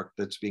this work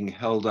that's being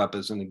held up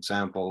as an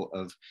example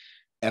of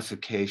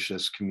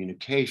efficacious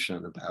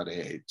communication about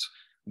AIDS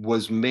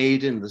was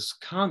made in this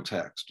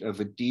context of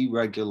a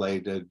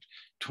deregulated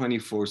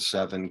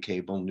 24/7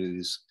 cable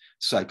news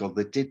cycle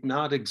that did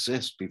not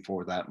exist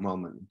before that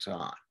moment in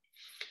time.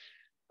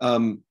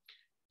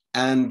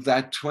 And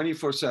that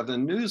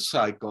 24/7 news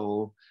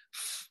cycle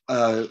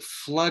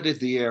flooded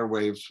the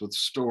airwaves with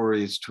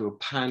stories to a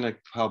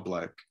panicked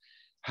public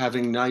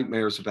having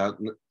nightmares about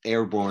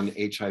airborne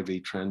HIV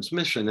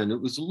transmission, and it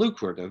was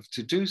lucrative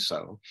to do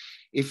so.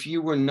 If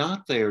you were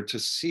not there to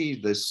see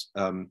this,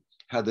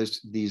 how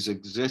these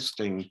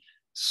existing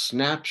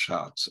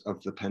snapshots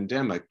of the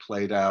pandemic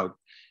played out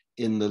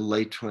in the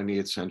late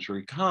 20th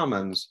century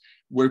commons,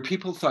 where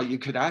people thought you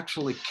could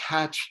actually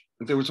catch,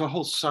 there was a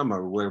whole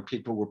summer where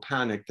people were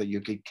panicked that you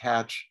could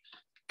catch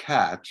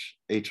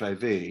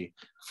HIV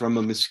from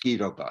a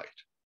mosquito bite,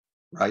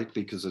 right?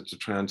 Because it's a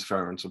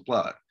transference of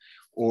blood,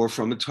 or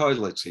from a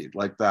toilet seat,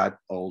 like that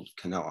old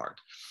canard.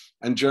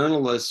 And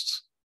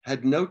journalists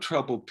had no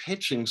trouble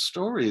pitching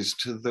stories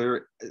to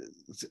their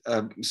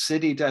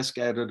city desk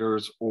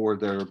editors or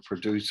their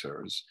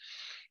producers.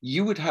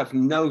 You would have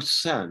no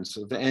sense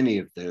of any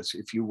of this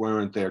if you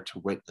weren't there to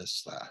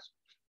witness that.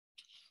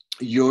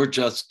 You're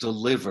just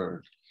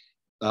delivered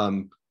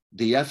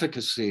the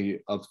efficacy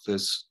of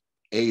this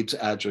AIDS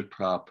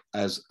agitprop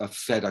as a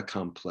fait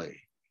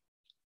accompli.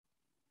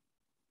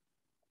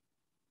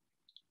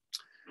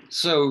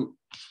 So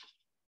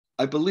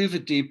I believe a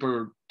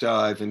deeper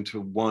dive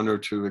into one or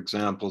two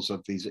examples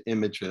of these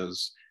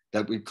images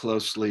that we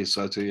closely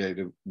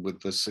associated with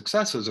the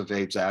successes of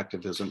AIDS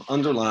activism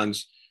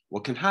underlines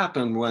what can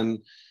happen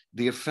when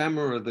the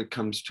ephemera that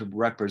comes to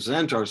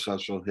represent our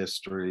social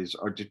histories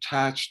are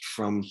detached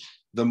from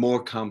the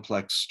more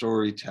complex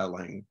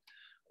storytelling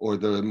or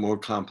the more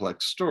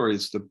complex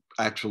stories that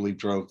actually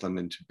drove them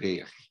into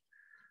being.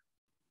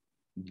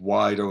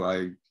 Why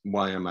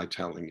am I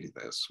telling you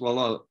this?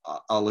 Well,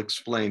 I'll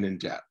explain in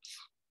depth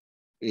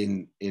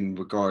in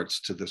regards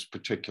to this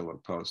particular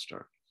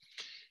poster.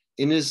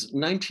 In his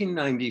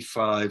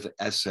 1995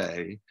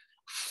 essay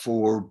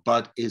for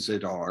But Is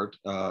It Art,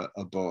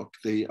 a book,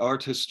 the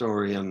art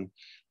historian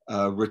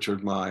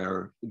Richard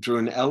Meyer drew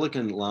an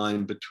elegant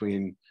line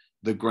between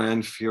the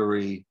grand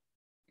fury,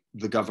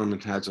 the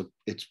government has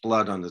its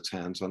blood on its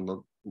hands on the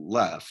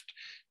left,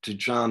 to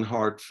John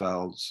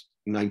Hartfeld's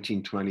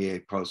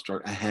 1928 poster,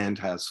 A Hand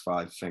Has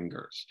Five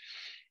Fingers.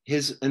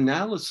 His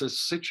analysis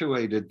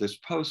situated this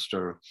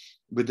poster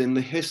within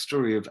the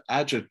history of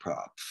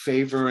agitprop,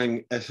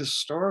 favoring a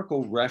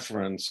historical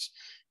reference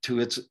to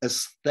its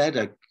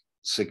aesthetic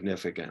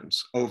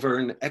significance over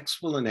an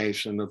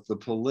explanation of the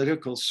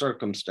political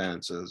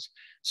circumstances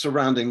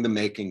surrounding the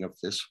making of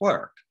this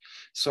work.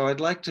 So I'd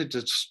like to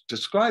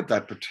describe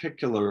that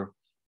particular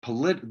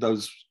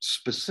those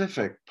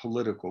specific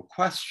political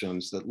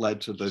questions that led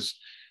to this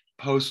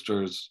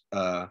poster's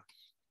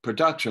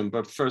production,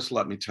 but first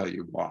let me tell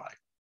you why.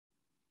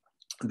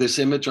 This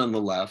image on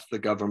the left, the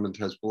government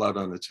has blood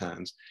on its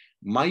hands,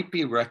 might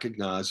be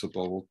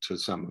recognizable to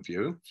some of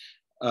you,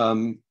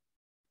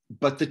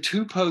 but the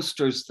two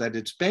posters that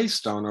it's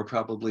based on are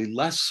probably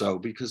less so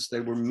because they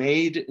were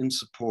made in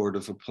support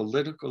of a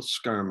political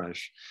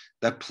skirmish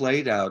that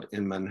played out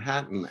in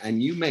Manhattan,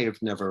 and you may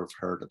have never have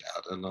heard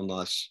about it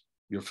unless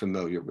you're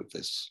familiar with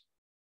this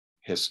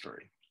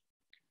history.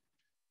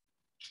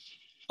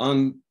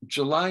 On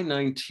July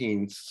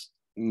 19th,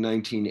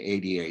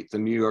 1988, the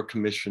New York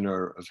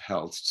Commissioner of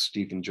Health,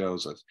 Stephen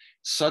Joseph,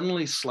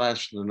 suddenly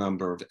slashed the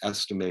number of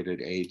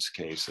estimated AIDS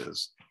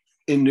cases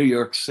in New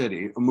York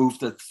City, a move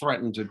that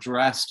threatened to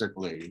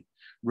drastically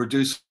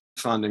reduce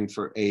funding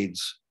for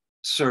AIDS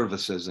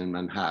services in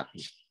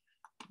Manhattan.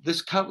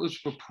 This cut was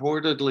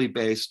purportedly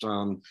based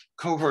on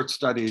cohort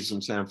studies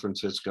in San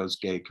Francisco's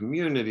gay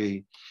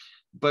community,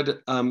 but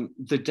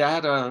the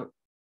data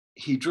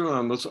he drew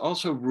on was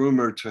also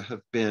rumored to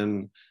have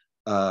been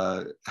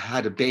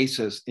had a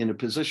basis in a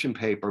position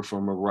paper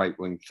from a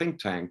right-wing think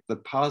tank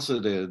that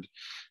posited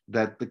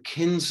that the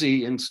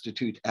Kinsey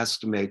Institute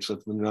estimates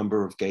of the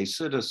number of gay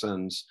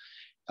citizens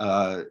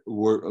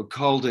were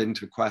called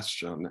into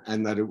question,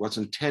 and that it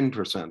wasn't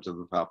 10% of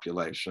the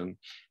population,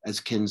 as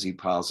Kinsey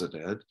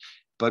posited,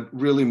 but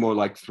really more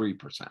like 3%.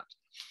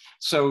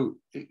 So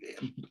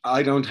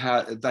I don't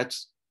have,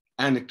 that's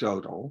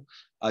anecdotal.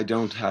 I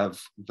don't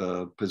have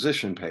the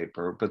position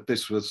paper, but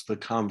this was the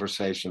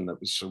conversation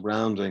that was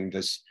surrounding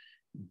this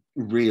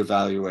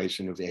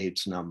reevaluation of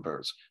AIDS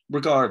numbers.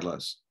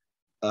 Regardless,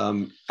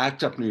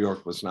 ACT UP New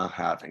York was not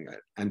having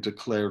it and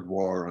declared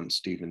war on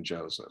Stephen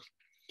Joseph.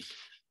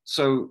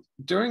 So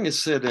during a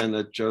sit-in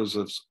at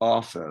Joseph's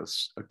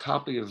office, a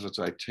copy of his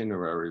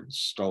itinerary was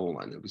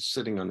stolen. It was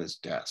sitting on his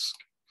desk,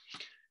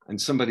 and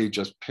somebody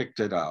just picked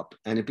it up,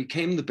 and it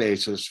became the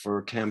basis for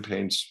a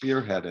campaign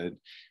spearheaded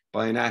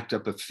by an ACT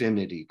UP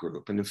affinity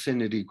group. An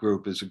affinity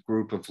group is a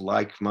group of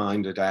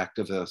like-minded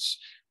activists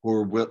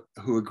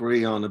who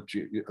agree on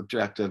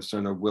objectives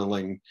and are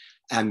willing,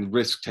 and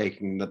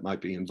risk-taking that might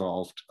be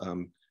involved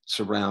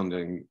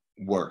surrounding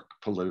work,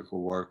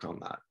 political work on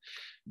that.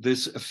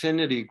 This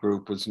affinity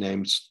group was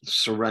named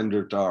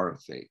Surrender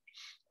Dorothy,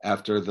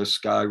 after the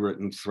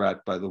skywritten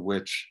threat by the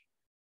witch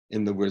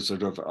in The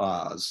Wizard of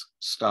Oz.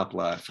 Stop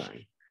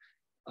laughing.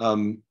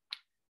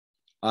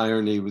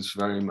 Irony was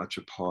very much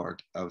a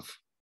part of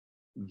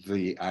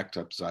the ACT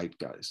UP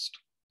zeitgeist.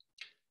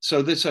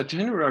 So this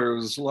itinerary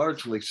was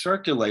largely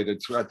circulated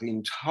throughout the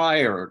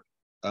entire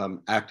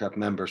ACT UP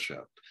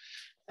membership.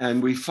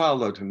 And we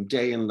followed him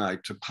day and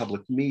night to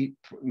public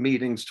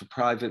meetings, to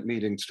private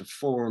meetings, to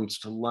forums,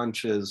 to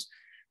lunches,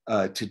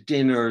 to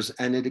dinners,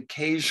 and it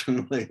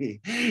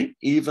occasionally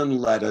even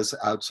led us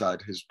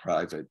outside his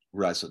private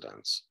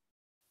residence.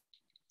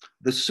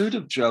 The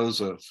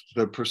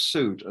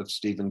pursuit of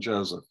Stephen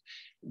Joseph,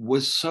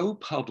 was so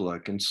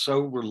public and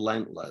so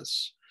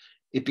relentless,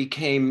 it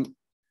became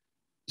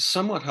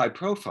somewhat high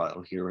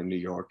profile here in New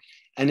York,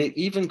 and it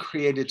even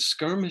created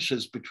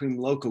skirmishes between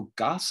local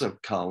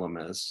gossip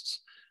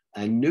columnists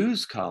and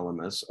news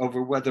columnists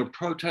over whether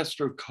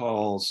protester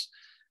calls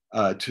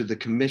to the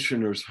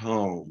commissioner's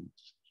home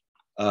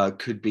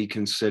could be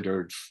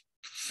considered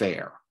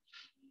fair.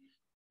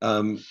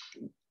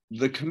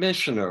 The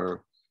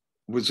commissioner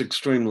was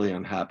extremely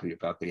unhappy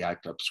about the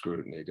ACT UP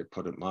scrutiny, to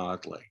put it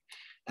mildly.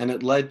 And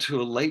it led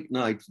to a late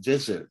night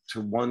visit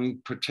to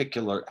one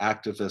particular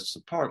activist's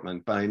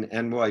apartment by an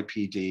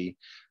NYPD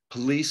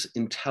police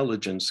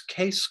intelligence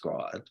case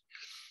squad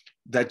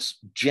that's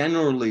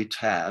generally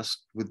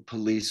tasked with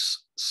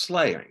police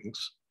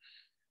slayings,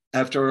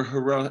 after a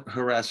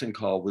harassing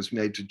call was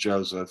made to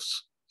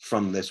Joseph's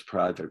from this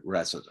private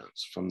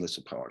residence, from this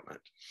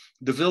apartment.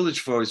 The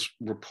Village Voice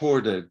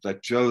reported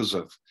that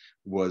Joseph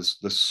was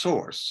the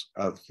source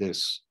of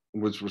this,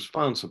 was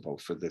responsible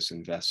for this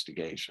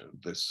investigation,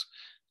 this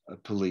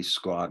police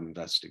squad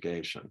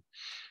investigation,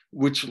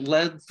 which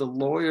led the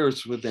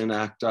lawyers within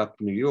ACT UP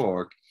New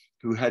York,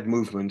 who had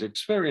movement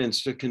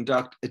experience, to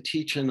conduct a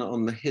teach-in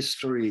on the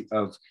history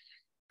of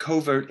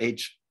covert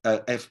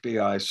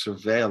FBI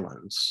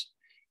surveillance,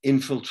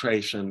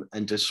 infiltration,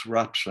 and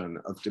disruption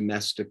of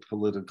domestic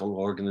political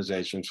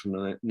organizations from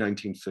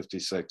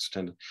 1956 to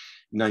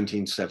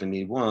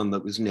 1971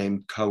 that was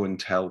named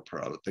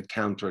COINTELPRO, the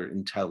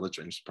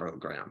Counterintelligence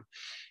Program.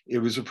 It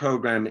was a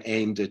program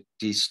aimed at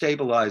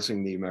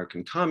destabilizing the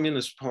American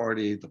Communist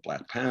Party, the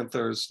Black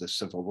Panthers, the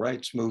Civil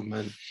Rights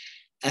Movement,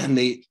 and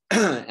the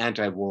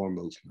anti-war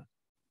movement.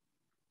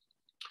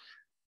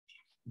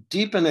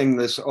 Deepening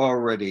this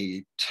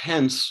already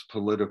tense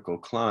political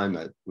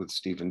climate with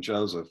Stephen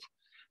Joseph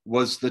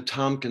was the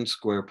Tompkins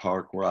Square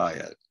Park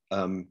riot,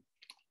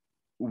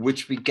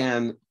 which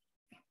began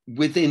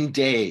within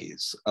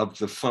days of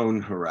the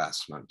phone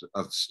harassment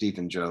of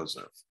Stephen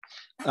Joseph.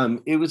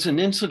 It was an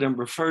incident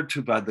referred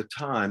to by the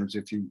Times,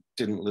 if you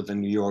didn't live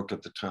in New York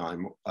at the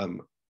time,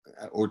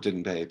 or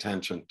didn't pay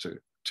attention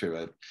to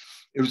it.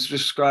 It was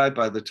described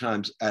by the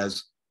Times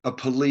as a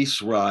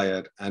police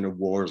riot and a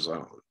war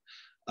zone.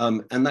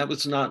 And that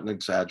was not an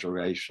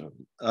exaggeration.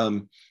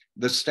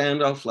 The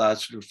standoff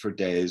lasted for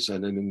days,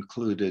 and it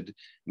included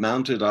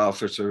mounted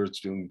officers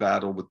doing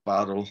battle with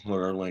bottle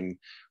hurling,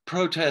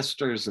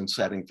 protesters and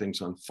setting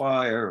things on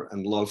fire,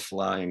 and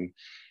low-flying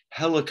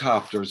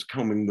helicopters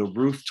combing the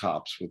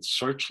rooftops with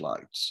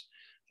searchlights.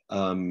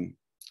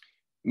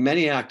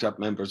 Many ACT UP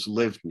members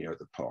lived near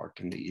the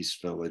park in the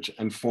East Village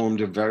and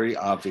formed a very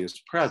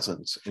obvious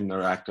presence in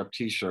their ACT UP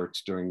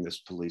t-shirts during this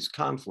police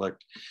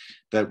conflict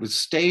that was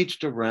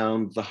staged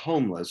around the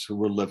homeless who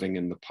were living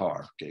in the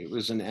park. It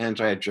was an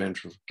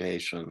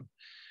anti-gentrification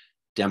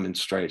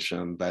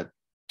demonstration that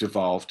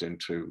devolved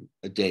into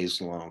a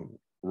days-long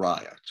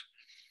riot.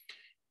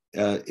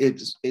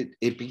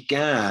 It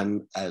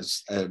began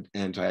as an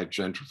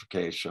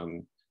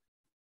anti-gentrification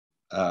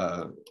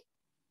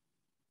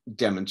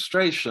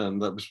demonstration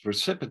that was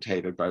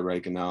precipitated by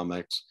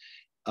Reaganomics.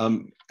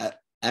 And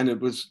it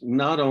was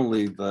not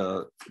only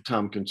the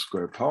Tompkins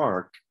Square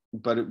Park,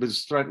 but it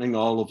was threatening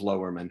all of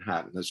Lower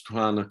Manhattan, as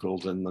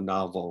chronicled in the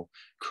novel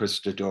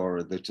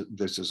Christodora.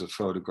 This is a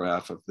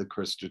photograph of the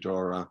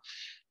Christodora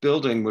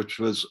building, which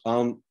was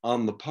on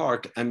the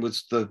park and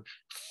was the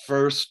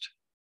first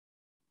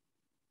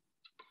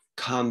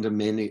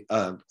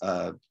condominium,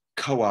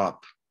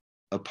 co-op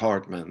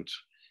apartment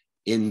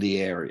in the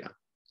area.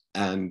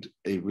 And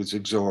it was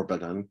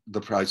exorbitant. The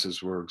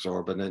prices were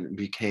exorbitant and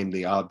became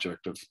the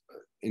object of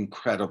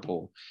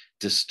incredible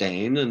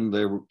disdain. And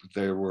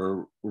there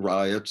were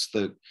riots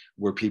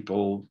where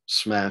people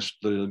smashed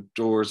the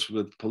doors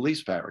with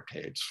police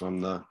barricades from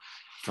the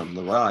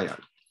riot.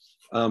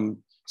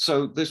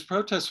 So this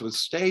protest was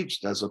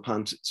staged as a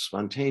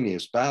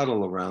spontaneous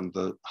battle around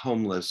the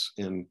homeless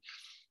in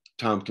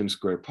Tompkins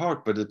Square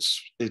Park, but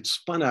it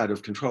spun out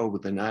of control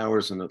within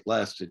hours, and it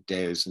lasted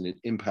days, and it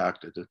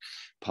impacted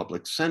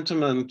public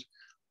sentiment,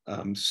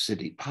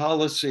 city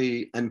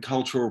policy, and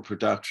cultural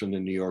production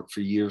in New York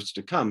for years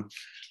to come.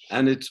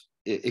 And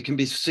it can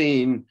be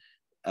seen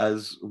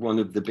as one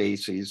of the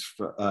bases,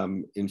 for,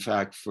 in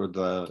fact, for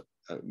the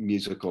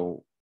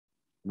musical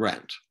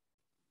Rent,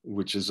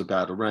 which is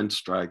about a rent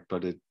strike,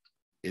 but it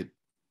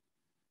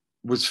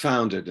was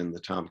founded in the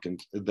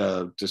Tompkins,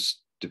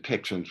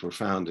 depictions were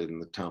founded in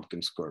the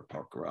Tompkins Square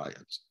Park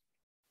riots.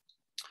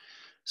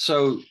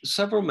 So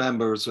several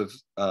members of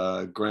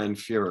Grand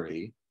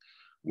Fury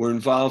were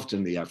involved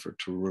in the effort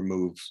to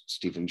remove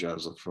Stephen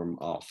Joseph from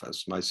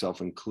office,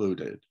 myself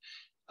included.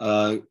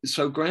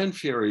 So Grand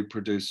Fury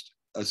produced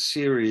a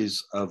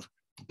series of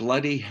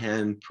bloody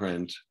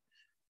handprint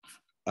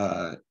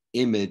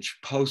image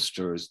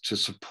posters to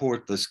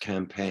support this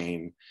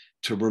campaign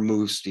to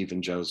remove Stephen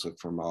Joseph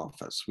from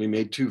office. We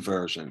made two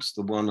versions.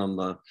 The one on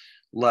the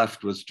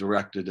left was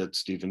directed at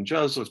Stephen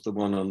Joseph. The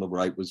one on the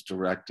right was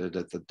directed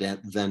at the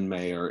then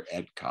mayor,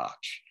 Ed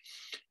Koch.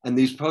 And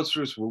these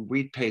posters were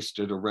wheat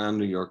pasted around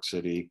New York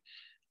City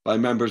by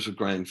members of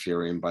Grand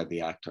Fury and by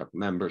the ACT UP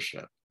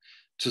membership.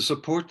 To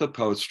support the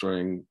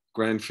postering,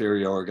 Grand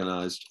Fury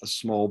organized a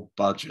small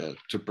budget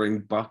to bring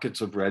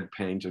buckets of red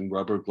paint and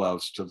rubber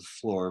gloves to the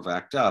floor of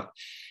ACT UP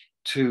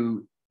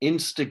to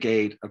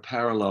instigate a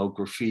parallel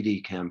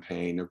graffiti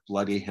campaign of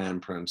bloody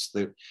handprints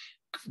that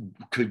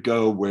could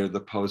go where the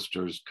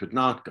posters could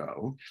not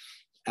go,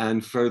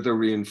 and further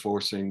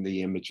reinforcing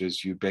the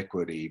image's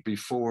ubiquity.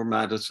 Before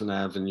Madison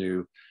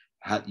Avenue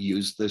had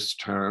used this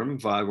term,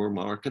 viral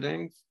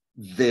marketing,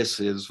 this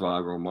is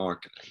viral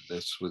marketing.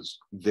 This was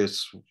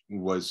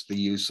the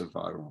use of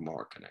viral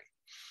marketing.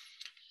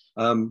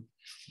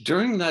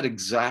 During that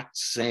exact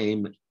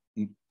same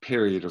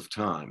period of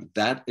time,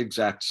 that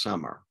exact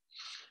summer,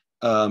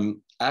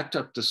 ACT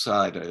UP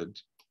decided,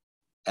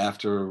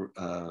 after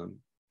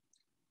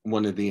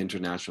one of the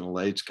international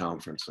AIDS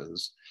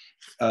conferences,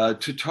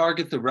 to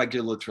target the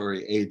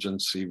regulatory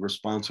agency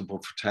responsible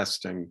for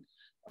testing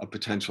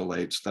potential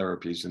AIDS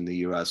therapies in the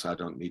US. I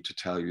don't need to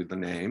tell you the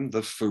name,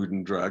 the Food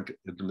and Drug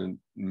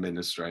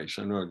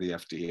Administration, or the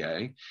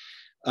FDA.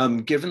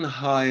 Given the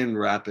high and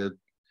rapid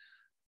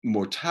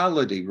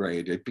mortality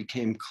rate, it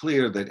became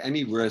clear that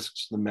any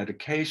risks the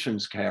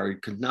medications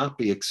carried could not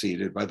be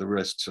exceeded by the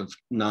risks of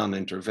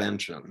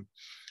non-intervention.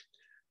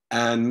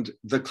 And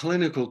the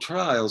clinical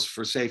trials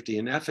for safety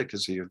and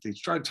efficacy of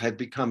these drugs had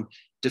become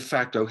de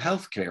facto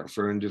healthcare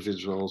for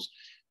individuals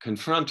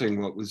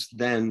confronting what was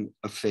then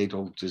a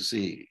fatal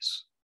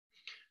disease.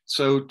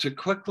 So to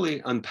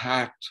quickly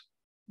unpack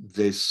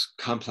this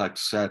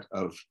complex set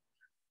of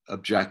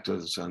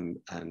objectives and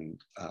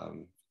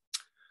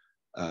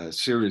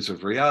series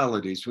of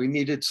realities, we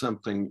needed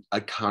something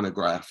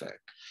iconographic.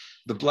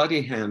 The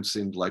bloody hand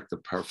seemed like the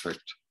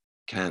perfect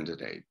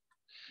candidate.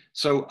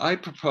 So I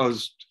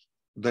proposed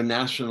the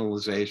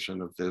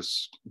nationalization of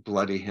this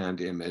bloody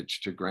hand image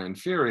to Grand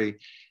Fury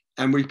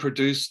And we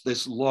produced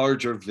this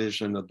larger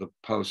vision of the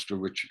poster,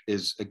 which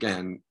is,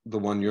 again, the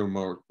one you're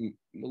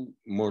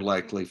more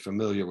likely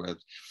familiar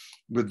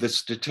with the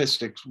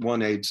statistics,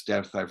 1 AIDS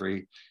death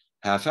every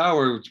half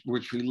hour,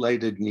 which we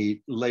later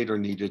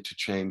needed to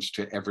change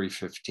to every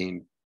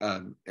 15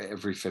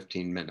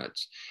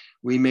 minutes.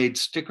 We made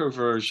sticker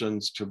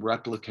versions to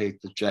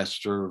replicate the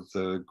gesture of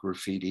the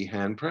graffiti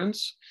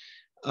handprints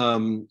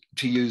to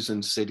use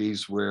in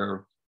cities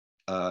where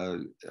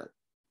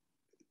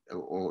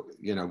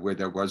where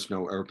there was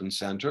no urban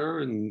center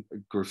and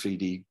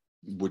graffiti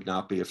would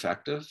not be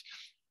effective.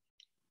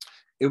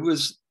 It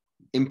was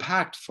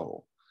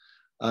impactful.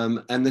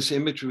 And this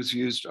image was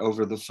used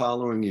over the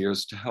following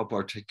years to help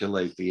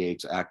articulate the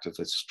AIDS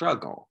activist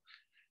struggle.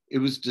 It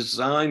was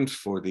designed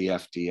for the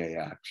FDA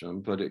action,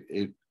 but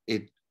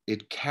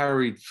it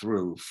carried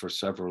through for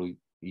several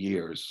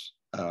years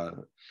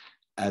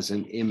as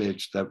an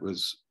image that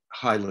was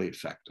highly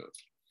effective.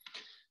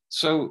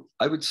 So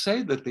I would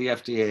say that the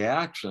FDA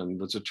action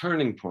was a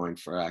turning point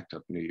for ACT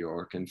UP New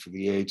York and for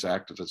the AIDS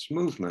activist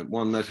movement,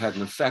 one that had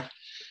an effect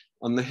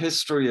on the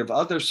history of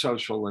other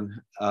social and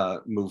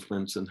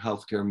movements and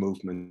healthcare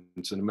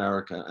movements in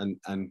America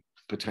and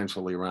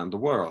potentially around the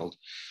world.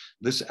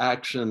 This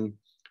action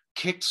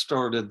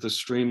kickstarted the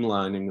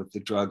streamlining of the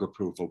drug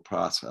approval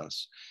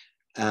process,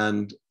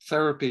 and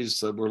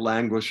therapies that were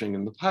languishing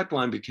in the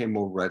pipeline became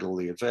more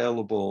readily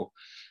available.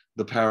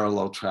 The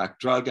parallel track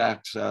drug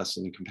access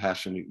and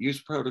compassionate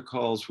use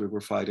protocols we were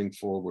fighting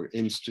for were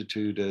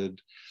instituted.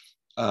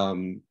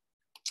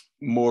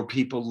 More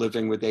people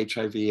living with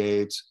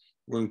HIV/AIDS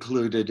were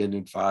included in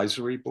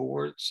advisory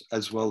boards,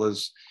 as well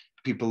as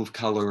people of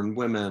color and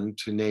women,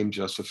 to name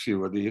just a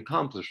few of the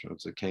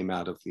accomplishments that came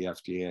out of the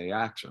FDA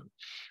action.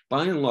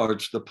 By and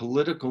large, the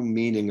political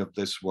meaning of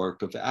this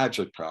work of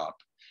agitprop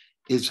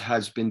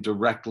has been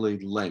directly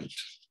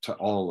linked to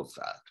all of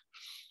that.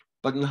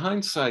 But in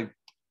hindsight,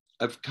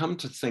 I've come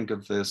to think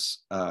of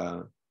this,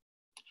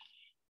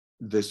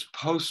 this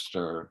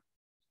poster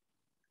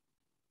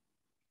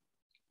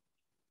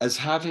as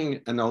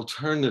having an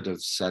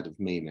alternative set of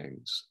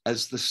meanings,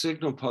 as the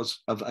signal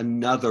post of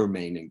another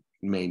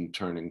main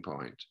turning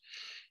point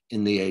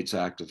in the AIDS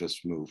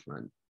activist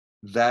movement.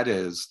 That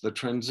is the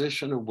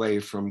transition away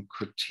from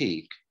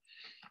critique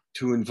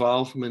to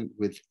involvement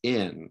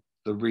within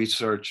the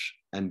research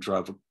and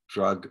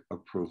drug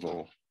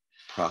approval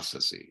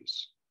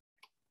processes.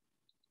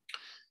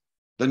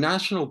 The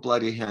National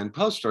Bloody Hand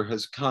poster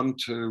has come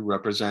to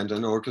represent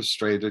an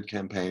orchestrated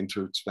campaign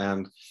to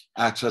expand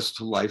access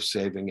to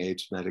life-saving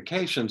AIDS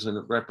medications, and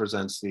it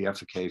represents the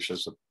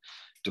efficacious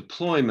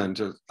deployment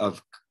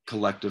of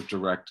collective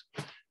direct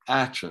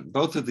action.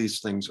 Both of these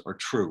things are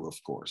true, of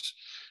course,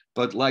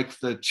 but like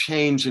the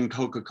change in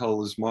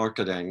Coca-Cola's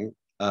marketing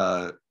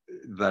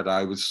that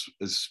I was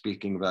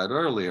speaking about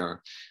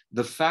earlier,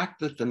 the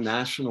fact that the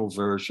national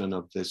version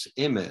of this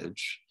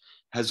image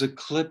has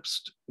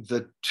eclipsed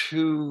the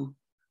two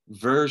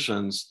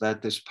versions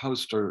that this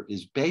poster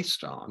is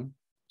based on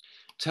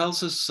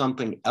tells us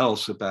something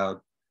else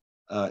about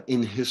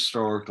in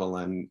historical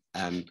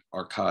and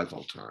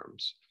archival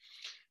terms.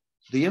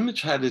 The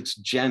image had its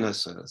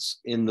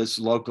genesis in this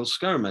local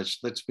skirmish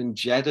that's been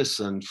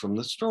jettisoned from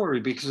the story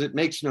because it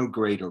makes no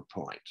greater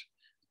point,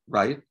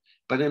 right?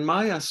 But in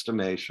my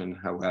estimation,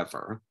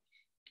 however,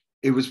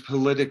 it was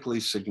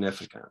politically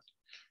significant.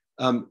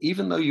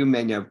 Even though you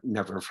may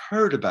never have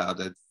heard about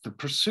it, the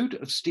pursuit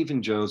of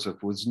Stephen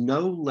Joseph was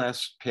no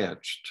less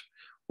pitched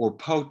or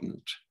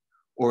potent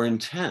or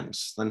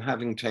intense than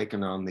having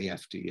taken on the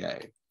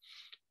FDA.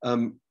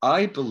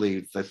 I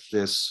believe that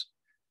this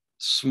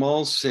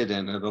small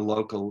sit-in at a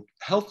local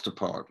health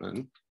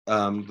department,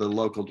 the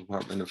local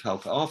Department of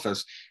Health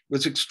office,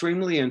 was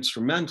extremely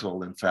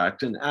instrumental, in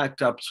fact, in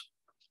ACT UP's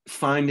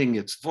finding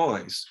its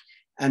voice.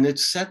 And it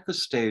set the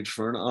stage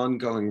for an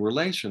ongoing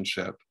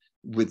relationship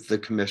with the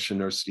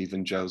commissioner,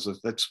 Stephen Joseph,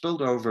 that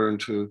spilled over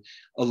into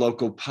a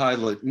local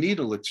pilot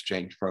needle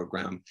exchange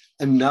program,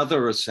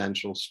 another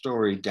essential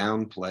story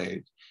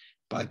downplayed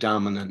by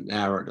dominant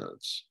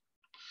narratives.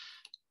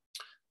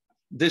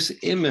 This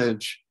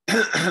image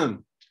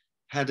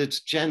had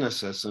its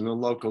genesis in a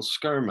local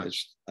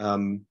skirmish.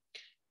 And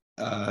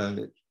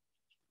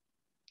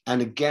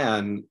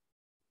again,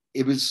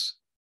 it was,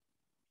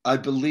 I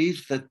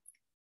believe that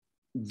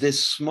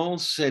this small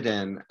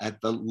sit-in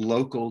at the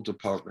local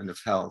Department of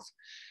Health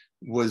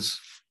was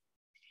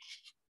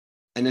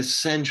an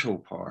essential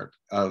part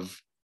of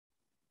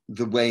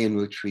the way in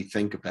which we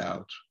think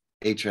about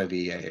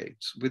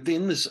HIV/AIDS.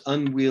 Within this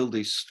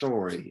unwieldy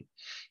story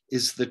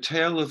is the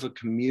tale of a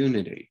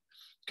community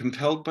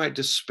compelled by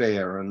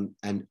despair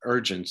and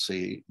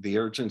urgency, the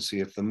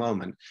urgency of the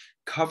moment,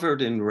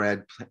 covered in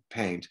red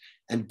paint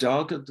and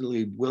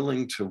doggedly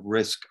willing to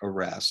risk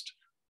arrest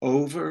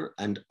over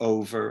and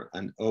over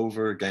and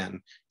over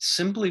again,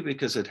 simply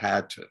because it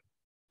had to.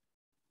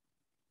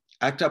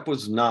 ACT UP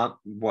was not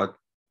what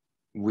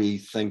we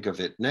think of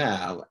it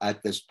now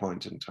at this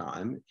point in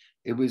time.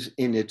 It was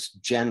in its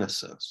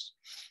genesis.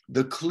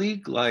 The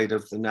Klieg light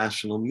of the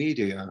national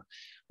media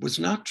was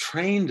not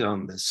trained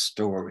on this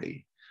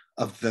story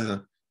of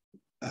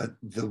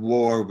the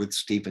war with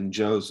Stephen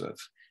Joseph.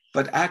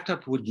 But ACT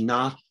UP would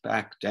not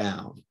back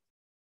down.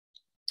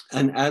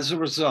 And as a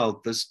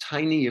result, this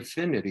tiny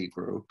affinity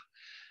group,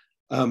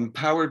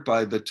 powered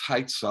by the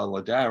tight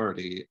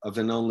solidarity of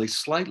an only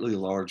slightly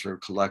larger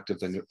collective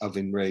of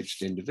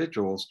enraged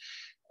individuals,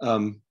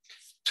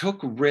 took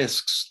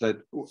risks that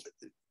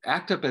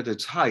ACT UP at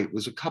its height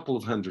was a couple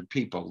of hundred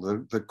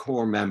people, the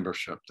core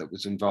membership that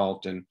was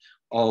involved in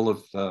all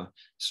of the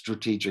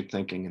strategic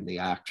thinking and the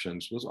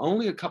actions was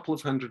only a couple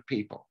of hundred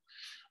people.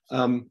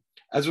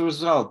 As a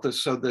result,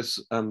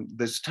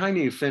 this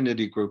tiny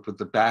affinity group with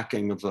the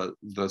backing of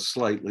the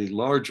slightly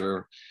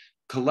larger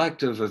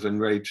collective of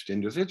enraged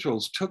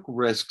individuals took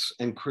risks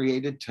and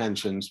created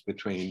tensions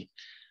between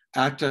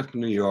ACT UP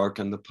New York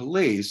and the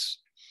police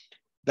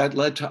that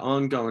led to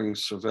ongoing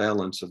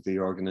surveillance of the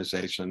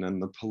organization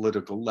and the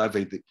political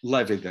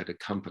levy that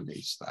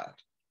accompanies that.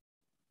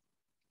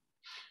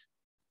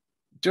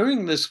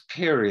 During this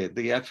period,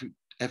 the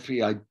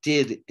FBI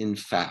did, in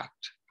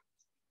fact,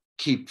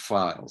 keep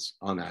files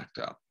on ACT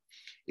UP.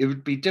 It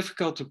would be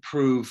difficult to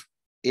prove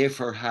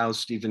if or how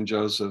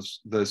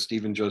the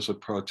Stephen Joseph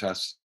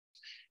protests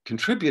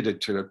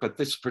contributed to it, but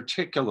this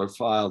particular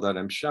file that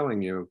I'm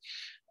showing you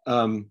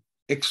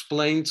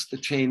explains the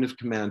chain of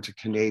command to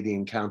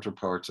Canadian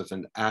counterparts of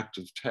an act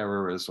of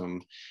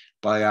terrorism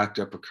by ACT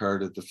UP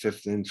occurred at the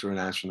 5th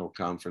International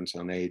Conference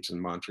on AIDS in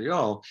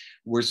Montreal,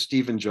 where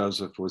Stephen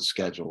Joseph was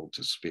scheduled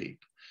to speak.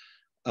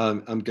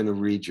 I'm going to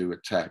read you a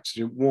text.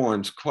 It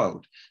warns,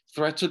 quote,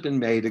 threats have been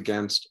made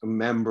against a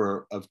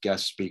member of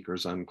guest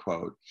speakers,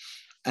 unquote.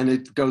 And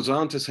it goes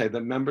on to say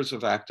that members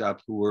of ACT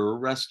UP who were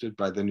arrested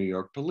by the New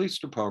York Police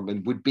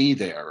Department would be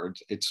there,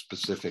 it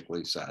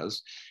specifically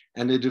says.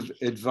 And it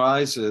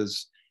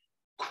advises,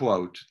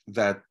 quote,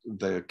 that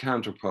the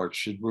counterparts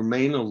should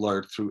remain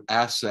alert through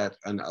asset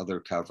and other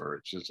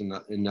coverage,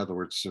 in other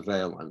words,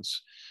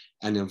 surveillance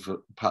and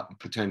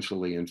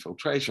potentially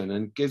infiltration,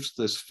 and gives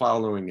this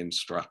following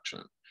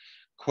instruction,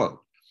 quote,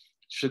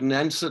 should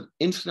an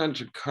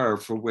incident occur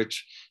for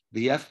which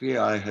the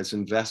FBI has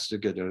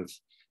investigative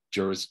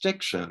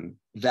jurisdiction,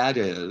 that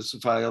is,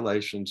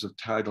 violations of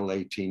Title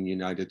 18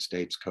 United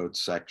States Code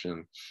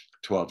Section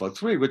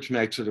 1203, which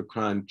makes it a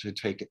crime to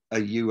take a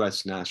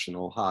US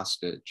national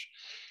hostage,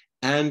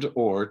 and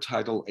or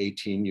Title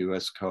 18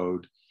 US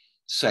Code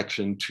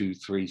Section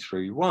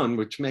 2331,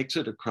 which makes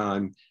it a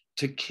crime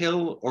to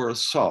kill or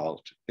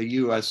assault a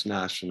US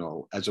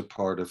national as a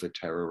part of a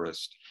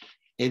terrorist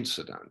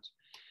incident.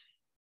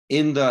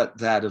 In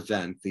that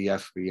event, the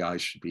FBI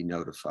should be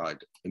notified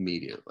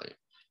immediately.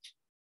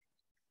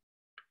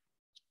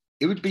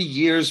 It would be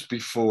years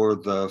before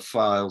the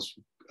files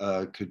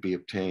could be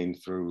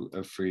obtained through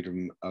a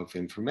Freedom of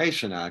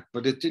Information Act,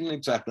 but it didn't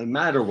exactly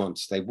matter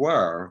once they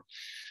were.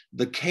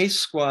 The case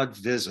squad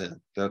visit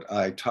that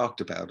I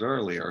talked about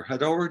earlier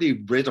had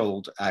already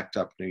riddled ACT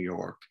UP New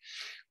York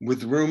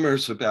with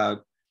rumors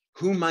about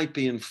who might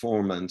be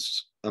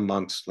informants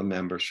amongst the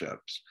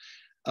memberships.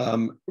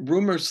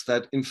 Rumors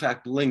that in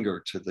fact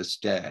linger to this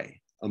day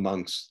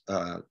amongst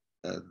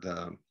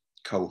the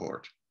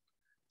cohort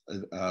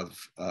of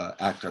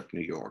ACT UP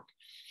New York.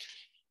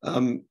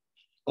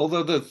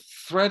 Although the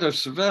threat of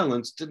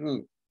surveillance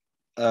didn't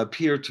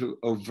appear to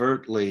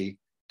overtly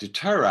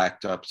deter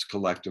ACT UP's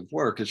collective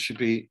work,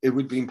 it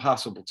would be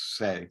impossible to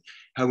say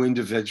how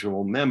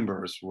individual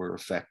members were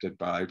affected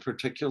by,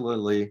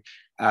 particularly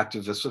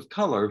activists of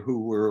color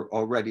who were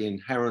already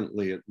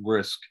inherently at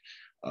risk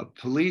of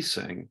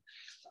policing,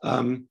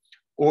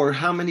 or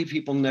how many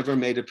people never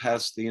made it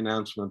past the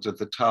announcement at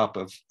the top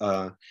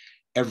of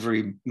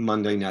every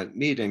Monday night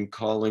meeting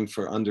calling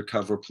for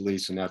undercover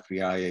police and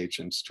FBI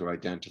agents to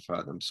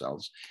identify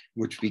themselves,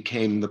 which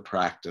became the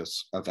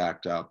practice of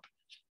ACT UP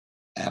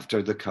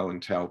after the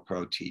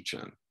COINTELPRO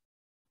teach-in.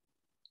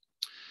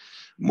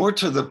 More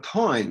to the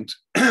point,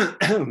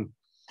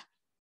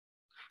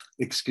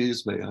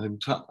 excuse me,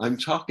 I'm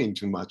talking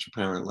too much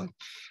apparently.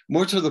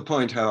 More to the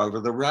point,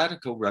 however, the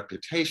radical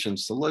reputation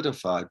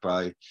solidified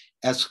by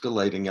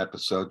escalating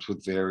episodes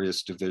with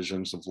various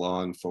divisions of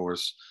law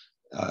enforcement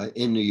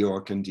in New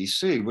York and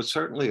DC was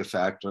certainly a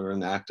factor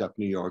in ACT UP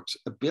New York's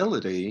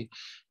ability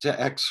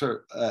to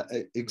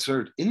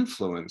exert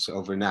influence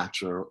over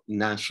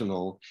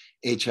national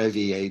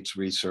HIV/AIDS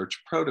research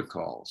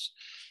protocols.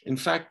 In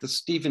fact, the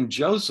Stephen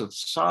Joseph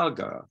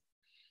saga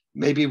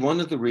may be one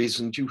of the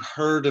reasons you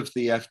heard of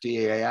the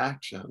FDA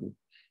action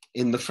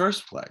in the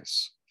first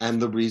place and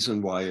the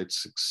reason why it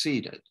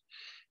succeeded.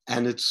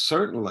 And it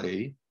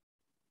certainly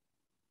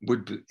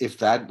would, if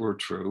that were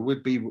true,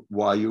 would be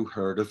why you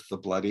heard of the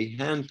bloody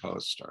hand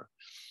poster.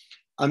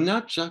 I'm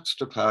not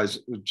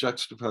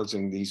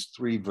juxtaposing these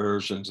three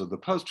versions of the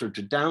poster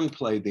to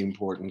downplay the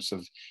importance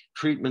of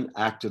treatment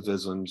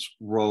activism's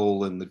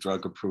role in the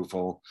drug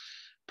approval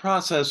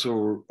process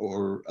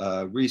or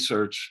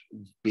research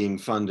being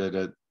funded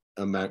in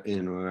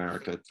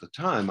America at the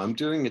time. I'm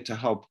doing it to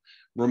help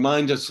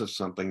remind us of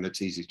something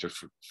that's easy to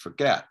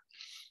forget.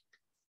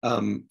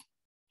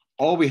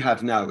 All we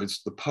have now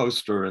is the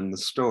poster and the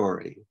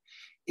story.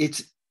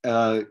 It's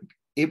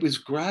it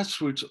was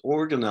grassroots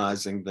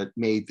organizing that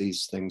made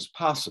these things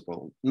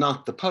possible,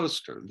 not the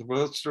poster. The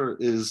poster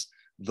is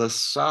the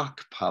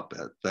sock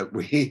puppet that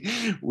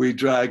we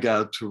drag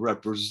out to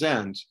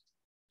represent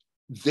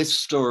this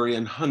story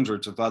and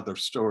hundreds of other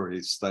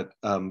stories that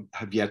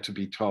have yet to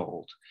be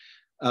told.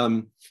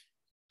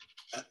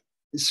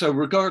 So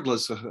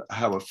regardless of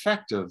how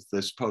effective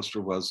this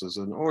poster was as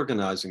an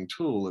organizing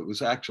tool, it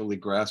was actually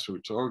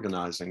grassroots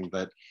organizing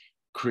that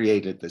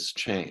created this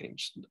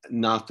change,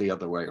 not the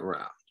other way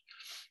around.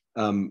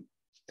 And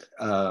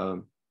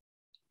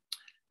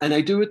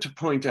I do it to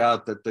point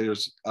out that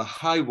there's a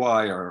high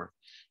wire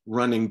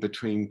running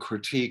between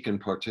critique and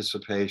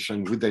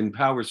participation within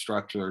power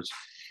structures.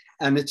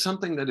 And it's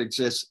something that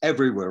exists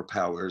everywhere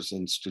power is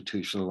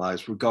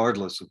institutionalized,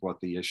 regardless of what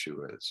the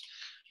issue is.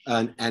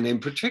 And in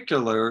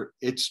particular,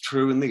 it's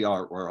true in the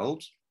art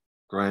world,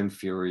 Grand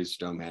Fury's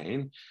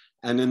domain,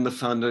 and in the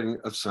funding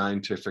of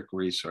scientific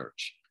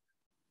research,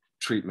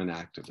 treatment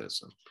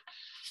activism.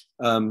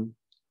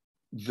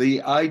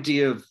 The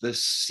idea of the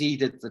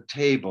seat at the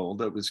table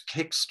that was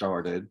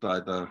kickstarted by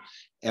the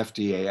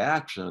FDA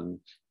action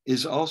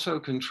is also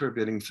a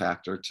contributing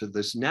factor to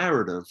this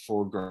narrative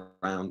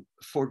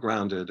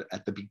foregrounded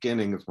at the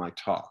beginning of my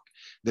talk,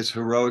 this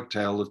heroic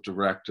tale of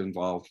direct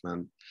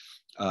involvement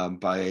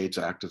by AIDS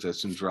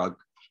activists in drug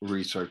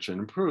research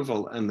and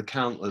approval, and the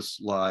countless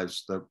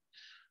lives that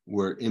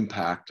were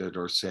impacted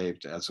or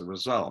saved as a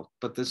result.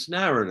 But this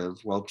narrative,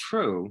 while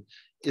true,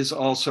 is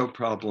also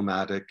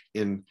problematic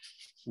in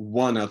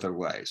one other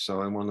way.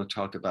 So I want to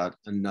talk about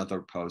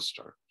another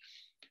poster.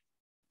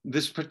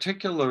 This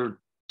particular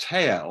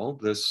tale,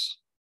 this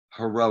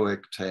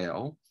heroic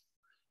tale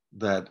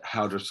that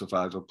How to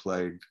Survive a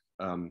Plague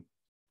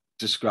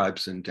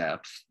describes in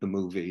depth, the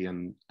movie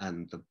and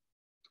the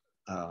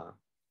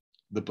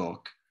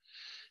book.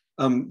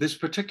 This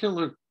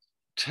particular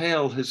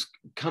tale has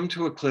come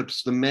to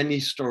eclipse the many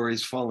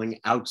stories falling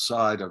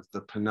outside of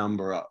the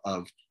penumbra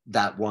of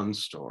that one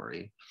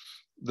story.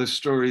 The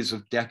stories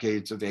of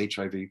decades of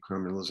HIV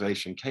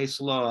criminalization case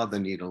law, the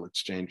needle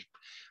exchange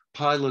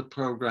pilot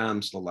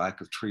programs, the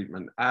lack of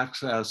treatment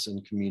access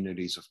in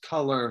communities of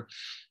color,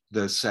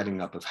 the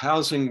setting up of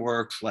housing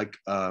works like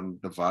the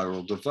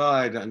viral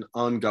divide, and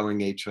ongoing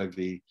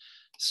HIV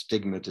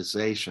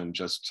stigmatization,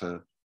 just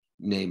to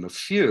name a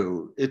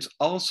few. It's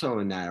also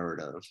a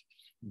narrative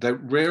that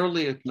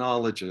rarely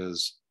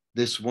acknowledges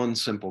this one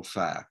simple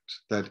fact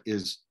that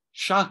is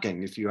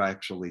shocking if you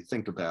actually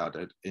think about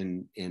it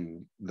in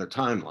the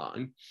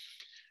timeline.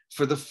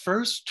 For the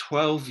first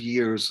 12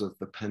 years of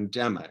the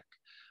pandemic,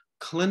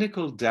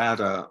 clinical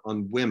data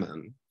on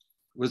women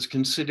was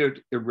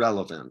considered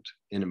irrelevant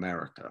in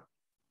America.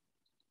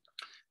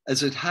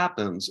 As it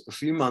happens, a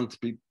few months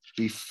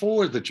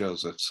before the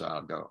Joseph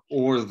saga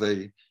or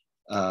the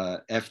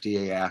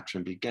FDA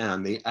action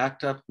began, the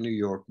ACT UP New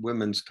York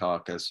Women's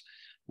Caucus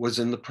was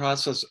in the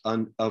process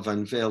of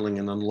unveiling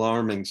an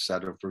alarming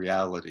set of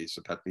realities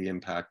about the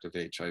impact of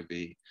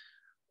HIV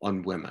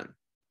on women.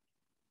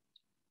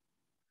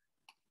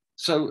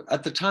 So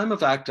at the time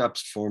of ACT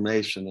UP's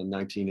formation in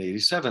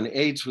 1987,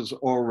 AIDS was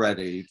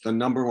already the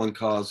 #1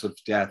 cause of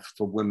death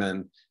for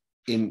women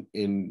in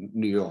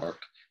New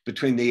York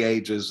between the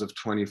ages of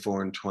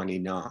 24 and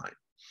 29.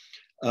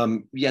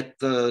 Yet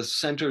the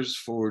Centers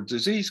for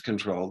Disease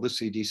Control, the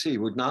CDC,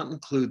 would not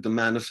include the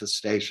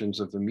manifestations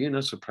of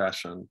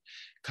immunosuppression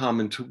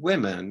common to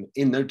women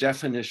in their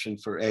definition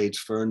for AIDS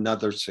for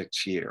another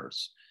 6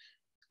 years.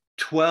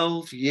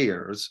 12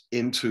 years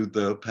into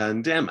the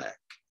pandemic,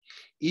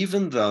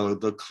 even though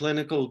the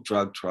clinical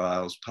drug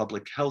trials,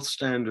 public health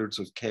standards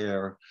of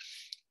care,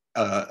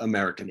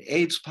 American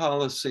AIDS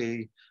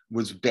policy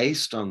was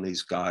based on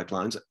these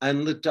guidelines,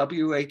 and the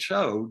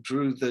WHO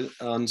drew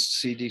on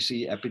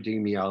CDC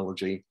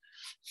epidemiology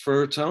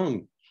for its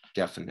own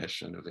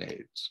definition of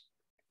AIDS.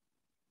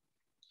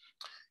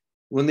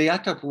 When the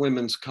ACT UP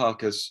Women's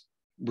Caucus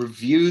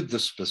reviewed the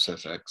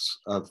specifics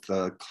of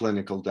the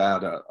clinical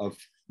data of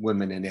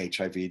women in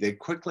HIV, they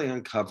quickly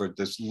uncovered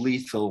this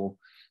lethal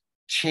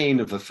chain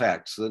of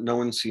effects that no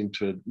one seemed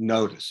to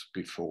notice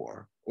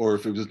before, or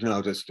if it was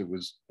noticed, it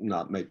was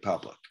not made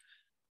public.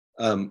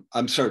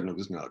 I'm certain it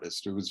was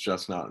noticed, it was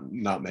just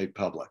not made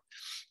public.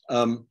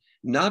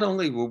 Not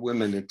only were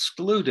women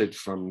excluded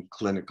from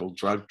clinical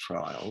drug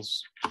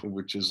trials,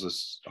 which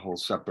is a whole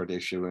separate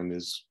issue and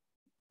is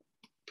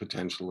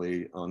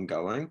potentially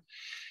ongoing,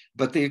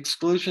 but the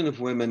exclusion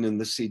of women in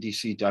the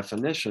CDC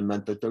definition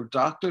meant that their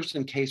doctors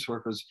and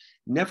caseworkers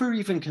never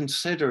even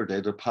considered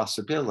it a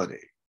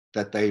possibility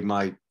that they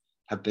might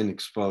have been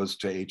exposed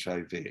to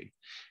HIV.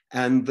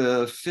 And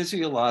the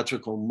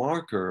physiological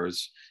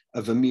markers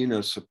of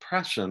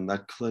immunosuppression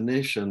that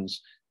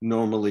clinicians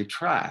normally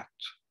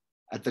tracked,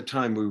 at the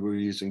time we were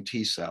using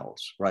T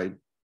cells, right?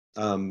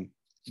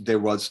 There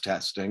was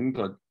testing,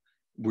 but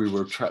we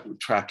were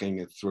tracking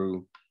it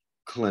through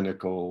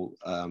clinical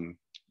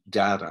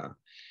data.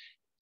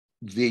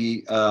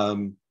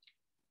 That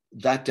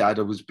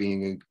data was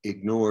being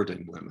ignored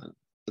in women.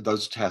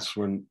 Those tests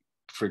were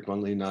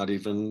frequently not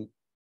even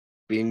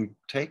being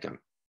taken.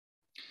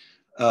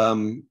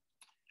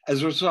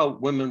 As a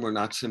result, women were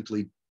not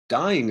simply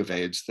dying of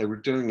AIDS, they were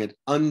doing it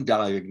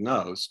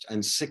undiagnosed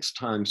and 6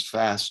 times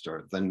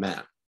faster than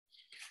men,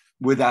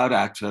 without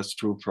access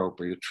to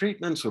appropriate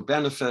treatments or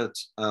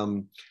benefits,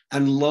 and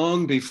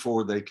long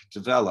before they could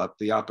develop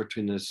the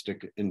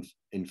opportunistic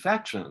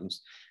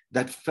infections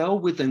that fell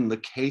within the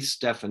case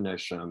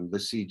definition the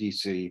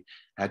CDC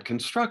had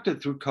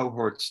constructed through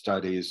cohort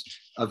studies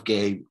of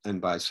gay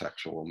and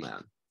bisexual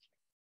men.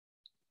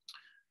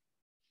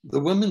 The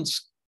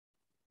Women's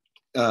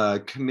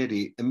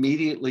Committee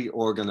immediately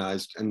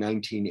organized a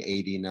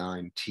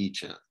 1989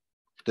 teach-in,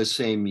 the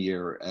same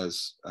year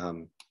as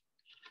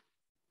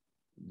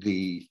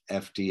the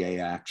FDA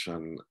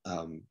action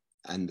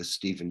and the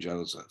Stephen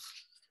Joseph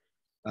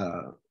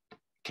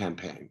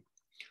campaign.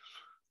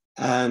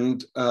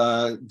 And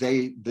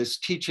this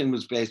teach-in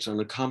was based on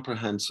a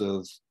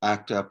comprehensive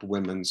ACT UP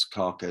Women's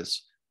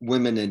Caucus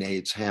Women in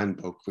AIDS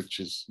Handbook,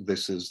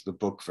 this is the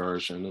book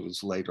version. It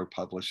was later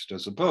published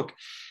as a book,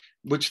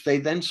 which they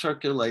then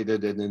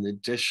circulated in an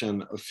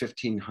edition of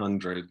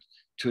 1,500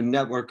 to a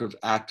network of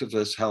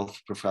activists, health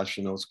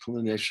professionals,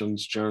 clinicians,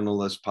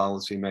 journalists,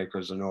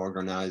 policymakers, and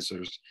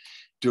organizers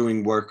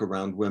doing work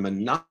around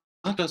women, not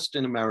just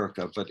in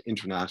America, but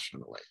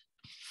internationally.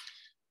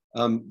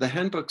 The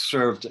handbook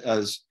served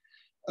as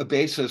a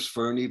basis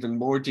for an even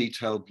more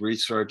detailed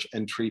research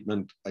and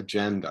treatment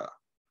agenda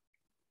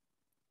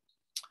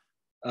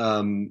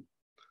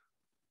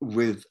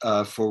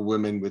for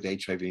women with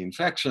HIV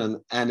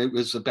infection. And it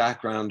was a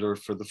backgrounder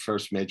for the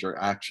first major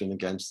action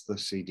against the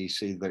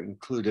CDC that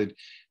included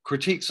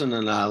critiques and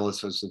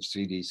analysis of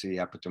CDC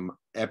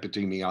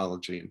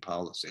epidemiology and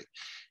policy.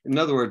 In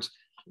other words,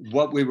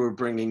 what we were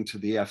bringing to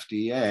the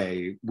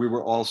FDA, we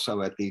were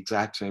also at the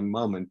exact same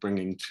moment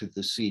bringing to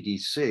the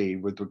CDC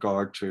with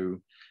regard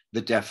to the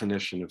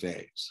definition of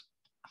AIDS.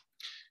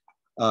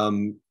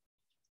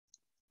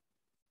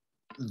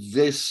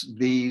 This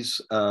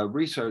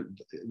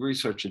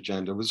research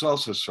agenda was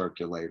also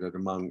circulated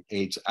among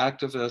AIDS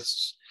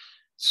activists,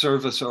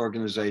 service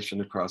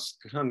organizations across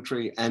the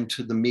country, and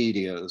to the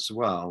media as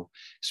well,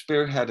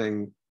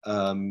 spearheading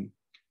a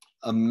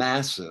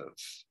massive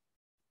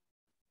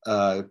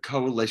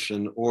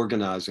coalition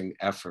organizing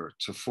effort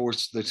to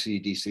force the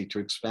CDC to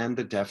expand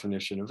the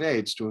definition of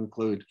AIDS to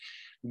include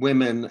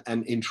women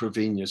and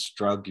intravenous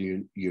drug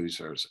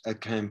users, a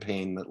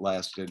campaign that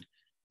lasted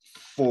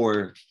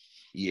 4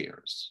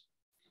 years.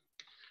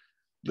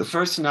 The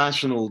first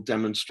national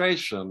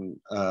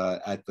demonstration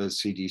at the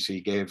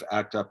CDC gave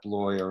ACT UP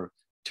lawyer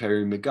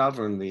Terry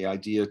McGovern the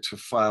idea to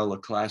file a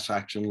class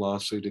action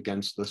lawsuit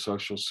against the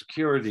Social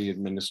Security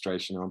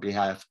Administration on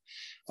behalf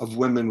of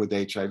women with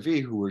HIV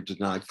who were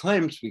denied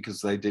claims because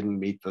they didn't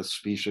meet the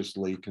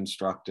speciously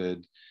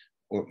constructed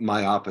or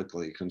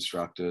myopically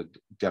constructed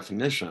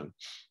definition.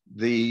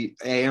 The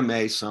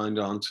AMA signed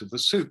on to the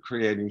suit,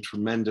 creating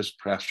tremendous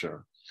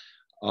pressure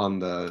on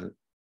the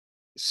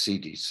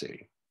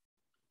CDC.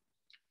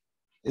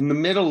 In the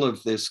middle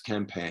of this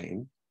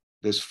campaign,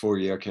 this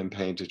 4-year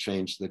campaign to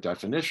change the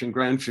definition,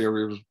 Grand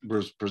Fury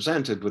was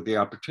presented with the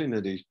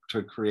opportunity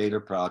to create a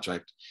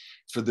project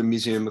for the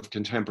Museum of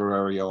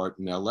Contemporary Art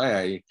in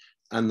LA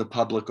and the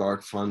Public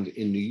Art Fund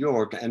in New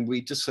York. And we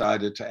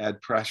decided to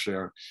add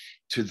pressure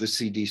to the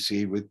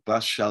CDC with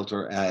bus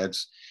shelter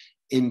ads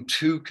in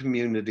 2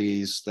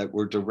 communities that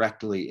were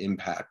directly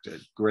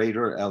impacted: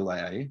 Greater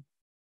LA,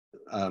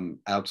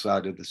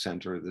 outside of the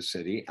center of the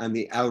city, and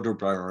the outer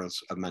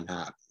boroughs of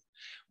Manhattan,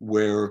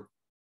 where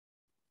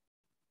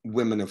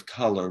women of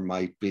color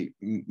might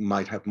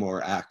have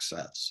more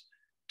access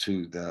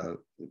to the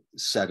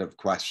set of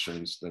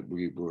questions that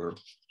we were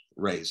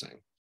raising.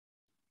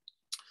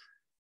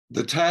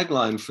 The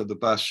tagline for the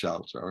bus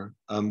shelter,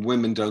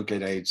 women don't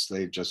get AIDS,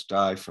 they just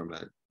die from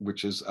it,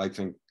 which is, I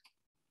think,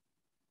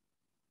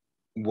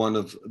 one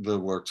of the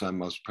works I'm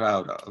most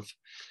proud of,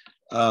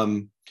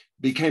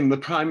 became the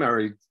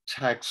primary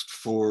text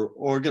for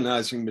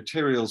organizing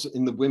materials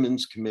in the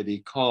Women's Committee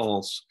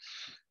call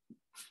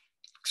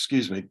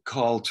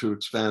to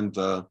expand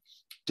the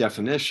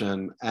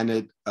definition. And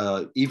it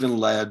even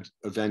led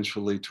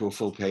eventually to a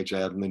full-page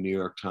ad in the New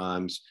York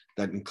Times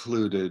that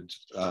included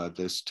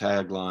this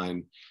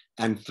tagline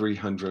and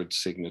 300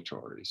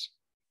 signatories.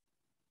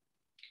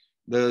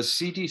 The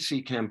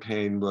CDC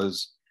campaign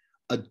was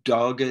a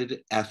dogged,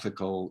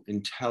 ethical,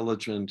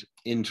 intelligent,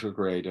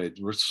 integrated,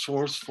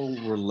 resourceful,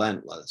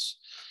 relentless,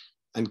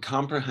 and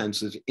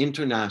comprehensive,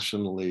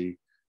 internationally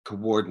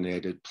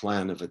coordinated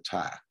plan of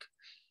attack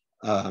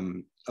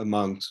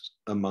amongst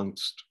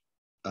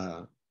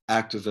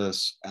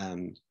activists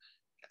and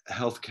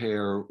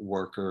healthcare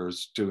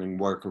workers doing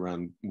work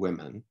around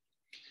women,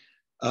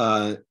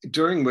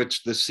 during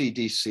which the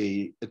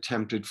CDC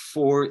attempted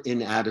 4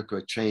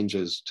 inadequate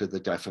changes to the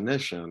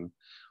definition,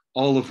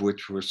 all of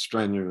which were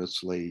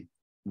strenuously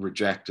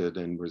rejected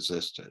and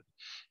resisted.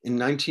 In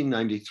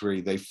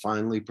 1993, they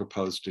finally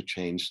proposed a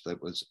change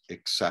that was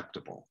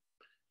acceptable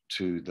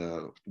to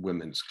the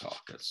Women's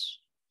Caucus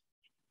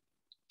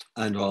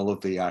and all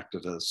of the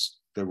activists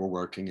they were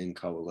working in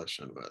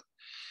coalition with.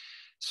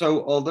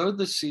 So although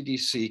the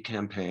CDC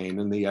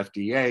campaign and the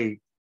FDA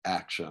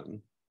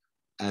action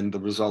and the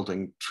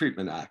resulting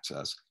treatment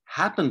access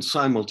happened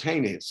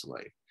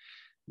simultaneously,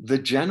 the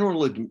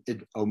general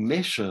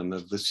omission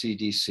of the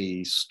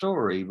CDC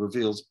story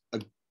reveals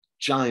a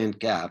giant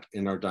gap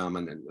in our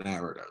dominant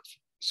narrative.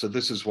 So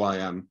this is why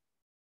I'm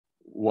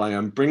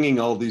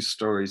bringing all these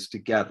stories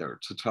together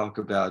to talk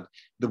about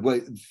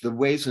the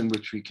ways in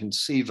which we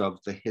conceive of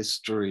the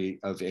history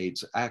of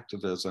AIDS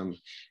activism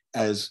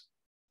as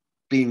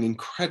being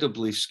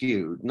incredibly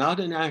skewed, not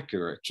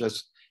inaccurate,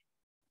 just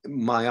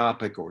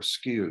myopic or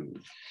skewed.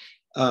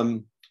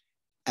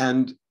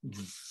 And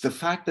the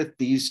fact that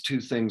these two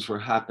things were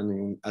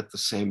happening at the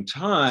same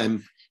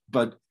time,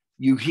 but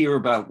you hear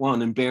about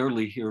one and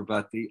barely hear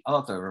about the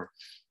other,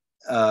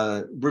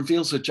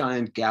 reveals a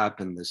giant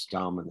gap in this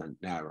dominant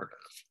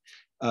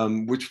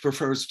narrative, which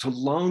prefers to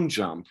long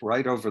jump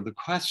right over the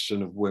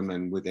question of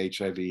women with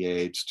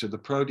HIV/AIDS to the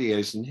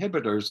protease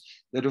inhibitors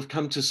that have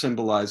come to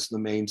symbolize the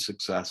main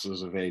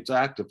successes of AIDS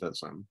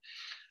activism,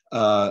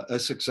 a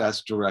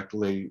success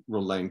directly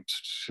linked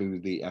to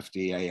the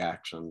FDA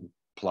action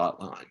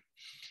plotline.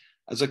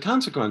 As a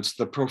consequence,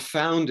 the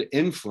profound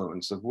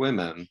influence of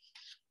women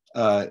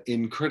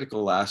in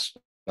critical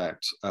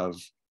aspects of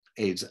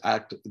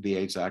the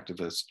AIDS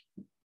activist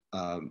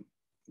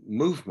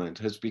movement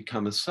has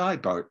become a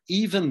sidebar,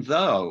 even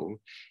though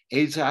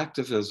AIDS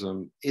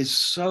activism is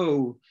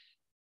so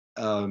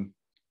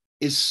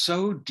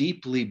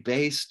deeply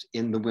based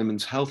in the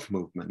women's health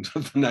movement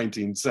of the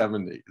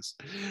 1970s.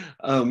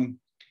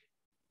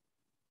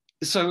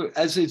 So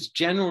as is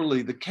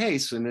generally the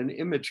case in an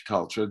image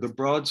culture, the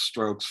broad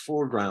strokes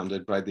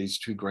foregrounded by these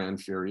two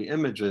grand fury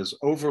images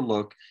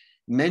overlook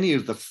many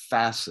of the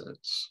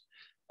facets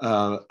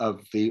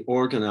of the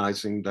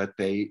organizing that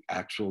they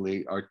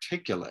actually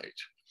articulate.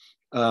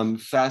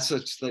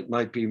 Facets that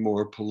might be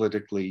more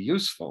politically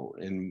useful,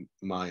 in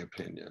my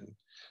opinion.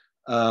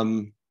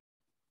 I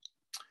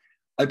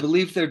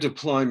believe their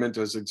deployment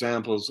as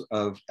examples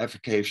of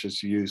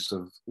efficacious use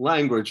of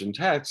language and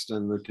text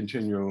and the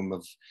continuum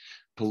of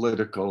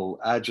political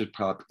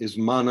agitprop is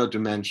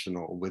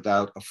monodimensional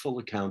without a full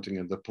accounting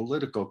of the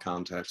political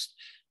context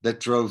that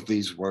drove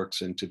these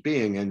works into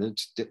being, and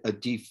it's a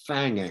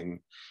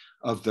defanging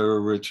of their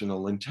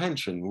original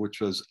intention,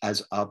 which was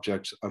as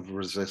objects of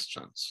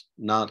resistance,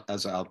 not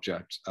as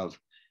objects of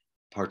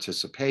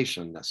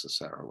participation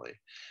necessarily.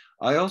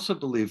 I also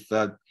believe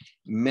that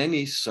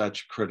many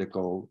such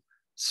critical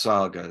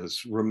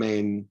sagas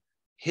remain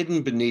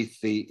hidden beneath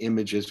the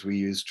images we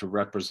use to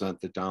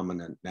represent the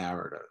dominant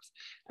narrative.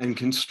 And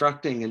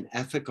constructing an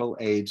ethical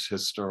AIDS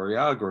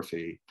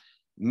historiography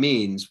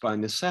begins by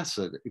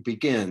necessity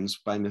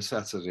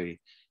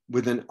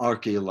with an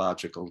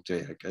archaeological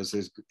dig, as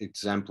is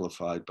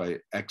exemplified by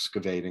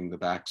excavating the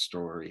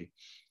backstory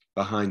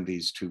behind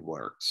these two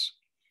works.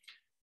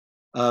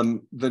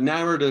 The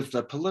narrative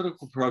that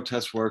political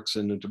protest works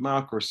in a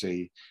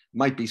democracy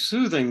might be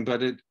soothing,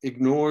 but it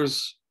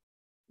ignores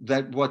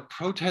that what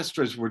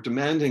protesters were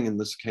demanding in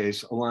this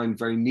case aligned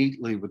very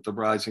neatly with the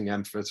rising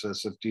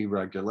emphasis of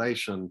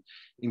deregulation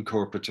in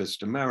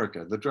corporatist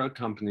America. The drug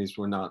companies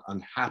were not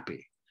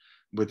unhappy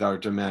with our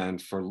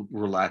demand for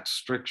relaxed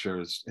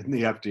strictures in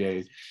the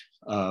FDA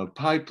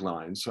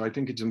pipeline. So I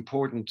think it's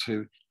important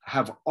to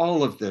have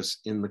all of this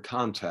in the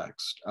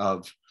context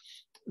of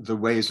the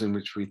ways in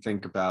which we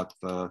think about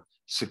the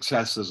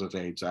successes of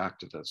AIDS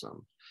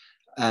activism.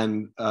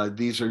 And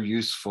these are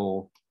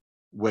useful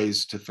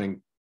ways to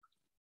think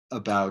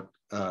about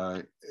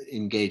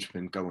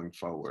engagement going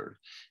forward.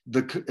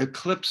 The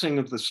eclipsing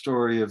of the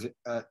story of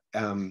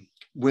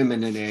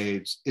women and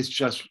AIDS is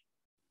just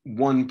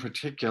one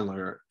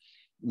particular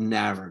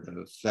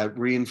narrative that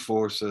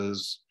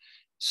reinforces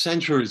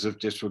centuries of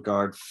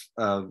disregard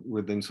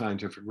within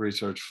scientific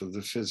research for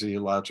the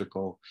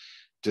physiological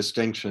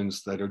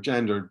distinctions that are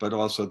gendered, but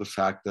also the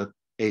fact that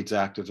AIDS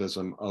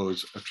activism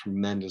owes a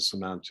tremendous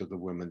amount to the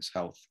women's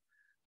health,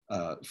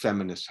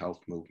 feminist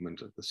health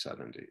movement of the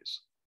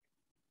 70s.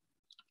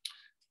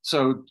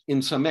 So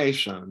in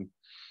summation,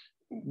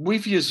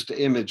 we've used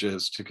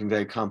images to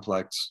convey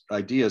complex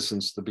ideas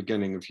since the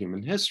beginning of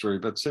human history,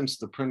 but since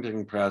the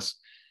printing press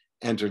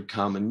entered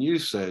common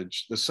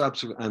usage, the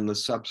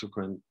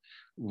subsequent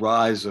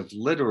rise of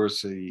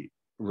literacy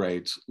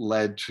rates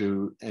led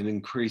to an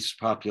increased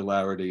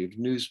popularity of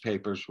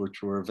newspapers,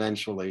 which were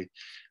eventually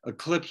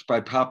eclipsed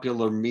by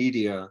popular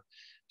media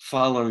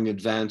following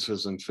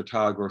advances in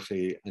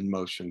photography and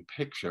motion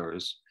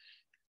pictures.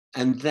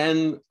 And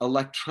then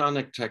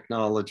electronic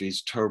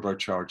technologies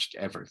turbocharged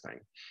everything.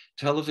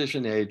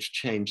 Television age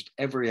changed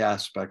every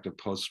aspect of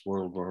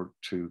post-World War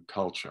II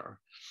culture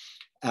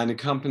and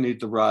accompanied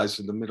the rise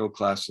of the middle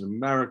class in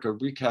America,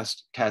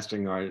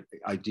 recasting our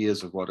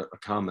ideas of what a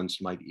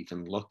commons might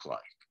even look like.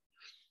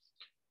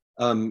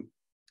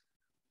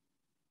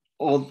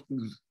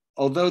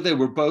 Although they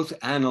were both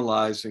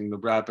analyzing the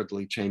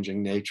rapidly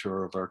changing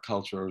nature of our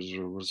culture as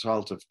a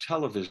result of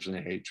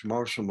television age,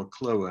 Marshall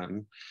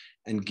McLuhan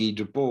and Guy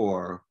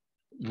Debord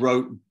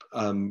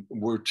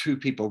were two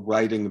people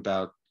writing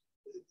about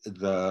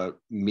the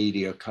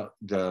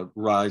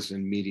rise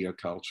in media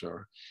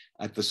culture.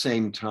 At the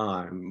same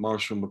time,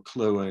 Marshall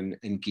McLuhan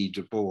and Guy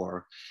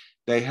Debord,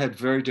 they had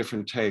very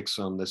different takes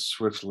on this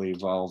swiftly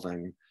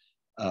evolving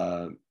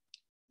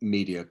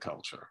media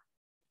culture.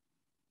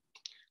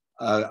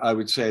 I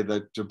would say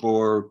that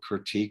Debord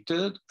critiqued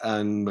it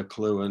and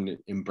McLuhan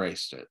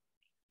embraced it.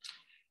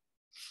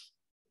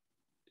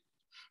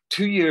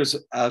 2 years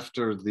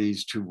after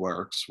these two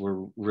works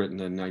were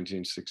written in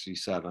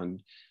 1967,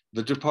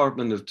 the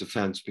Department of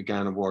Defense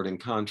began awarding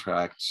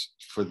contracts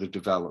for the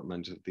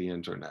development of the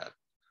internet.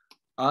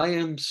 I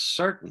am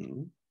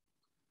certain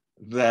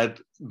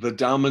that the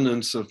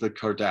dominance of the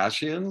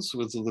Kardashians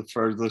was the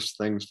furthest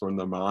things from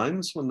their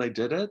minds when they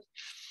did it,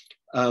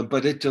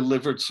 but it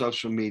delivered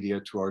social media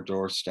to our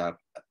doorstep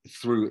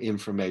through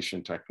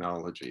information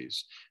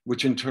technologies,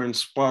 which in turn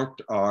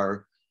sparked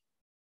our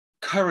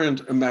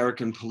current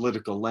American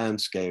political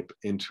landscape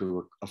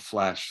into a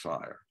flash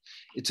fire.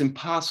 It's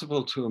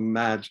impossible to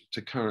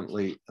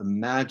currently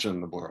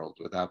imagine the world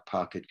without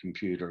pocket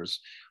computers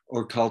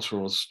or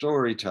cultural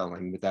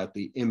storytelling without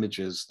the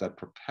images that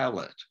propel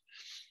it.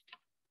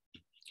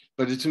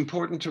 But it's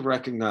important to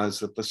recognize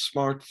that the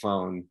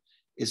smartphone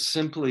is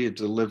simply a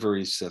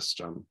delivery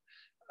system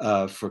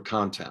for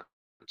content,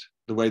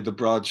 the way the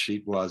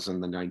broadsheet was in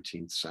the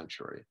 19th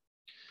century.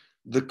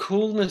 The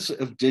coolness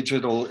of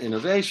digital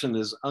innovation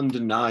is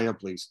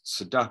undeniably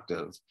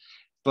seductive,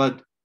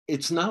 but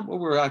it's not what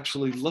we're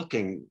actually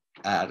looking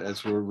at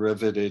as we're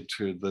riveted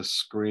to the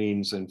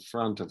screens in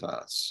front of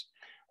us.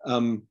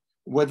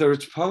 Whether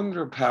it's potent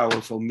or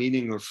powerful,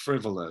 meaning or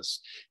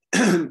frivolous,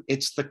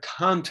 it's the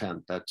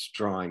content that's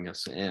drawing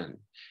us in.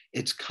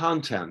 It's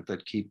content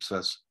that keeps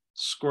us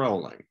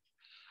scrolling.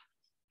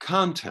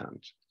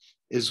 Content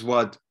is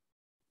what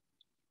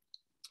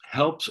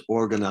helps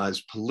organize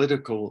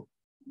political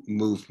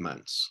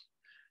movements.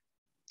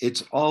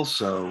 It's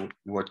also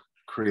what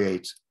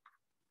creates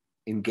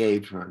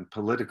engagement,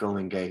 political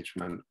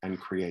engagement, and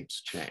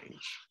creates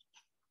change.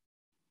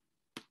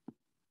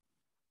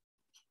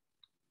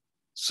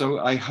 So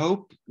I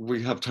hope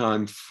we have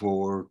time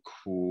for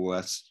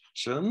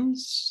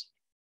questions.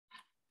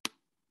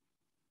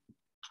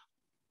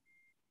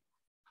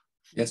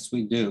 Yes,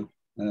 we do.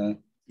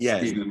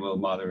 Yes. Stephen will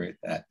moderate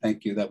that.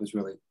 Thank you. That was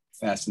really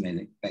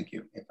fascinating. Thank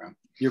you, Avram.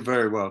 You're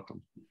very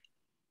welcome.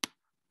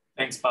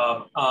 Thanks,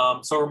 Bob.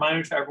 So a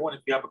reminder to everyone,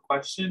 if you have a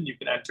question, you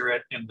can enter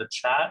it in the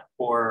chat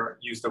or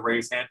use the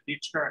raise hand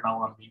feature and I'll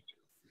unmute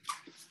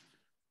you.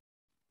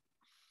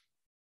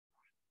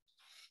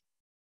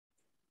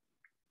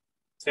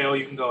 Theo,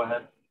 you can go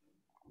ahead.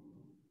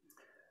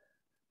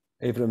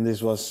 Avram,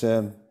 this was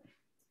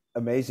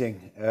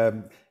amazing.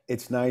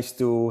 It's nice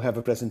to have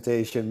a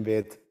presentation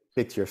with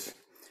pictures.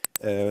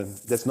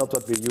 That's not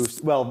what we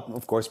use. Well,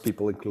 of course,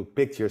 people include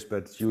pictures,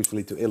 but it's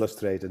usually to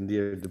illustrate, and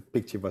the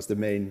picture was the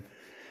main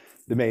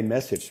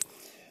message.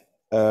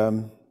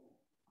 A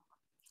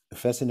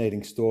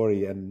fascinating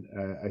story, and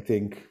I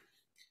think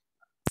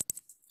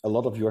a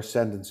lot of your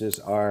sentences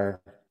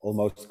are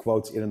almost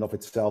quotes in and of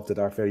itself that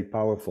are very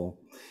powerful.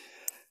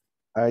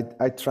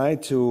 I try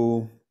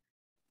to,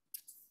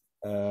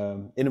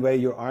 in a way,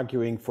 you're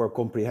arguing for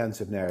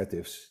comprehensive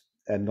narratives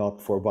and not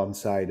for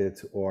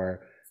one-sided,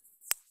 or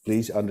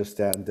please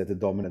understand that the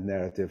dominant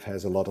narrative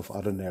has a lot of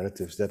other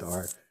narratives that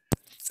are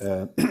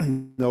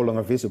no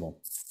longer visible.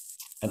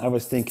 And I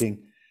was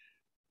thinking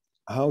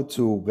how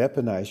to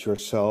weaponize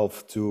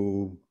yourself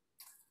to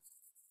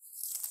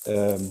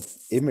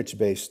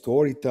image-based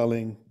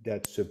storytelling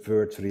that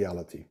subverts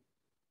reality.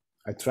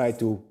 I try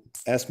to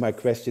ask my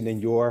question in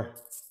your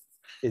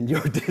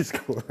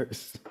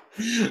discourse.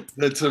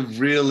 That's a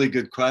really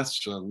good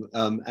question,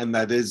 and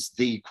that is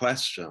the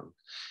question.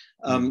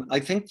 I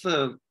think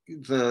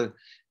the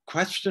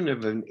question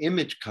of an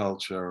image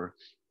culture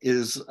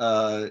is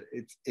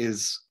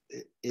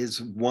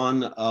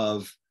one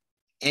of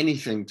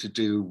anything to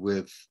do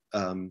with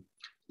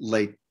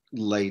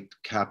late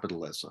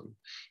capitalism.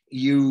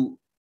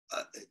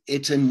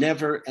 It's a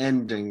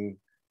never-ending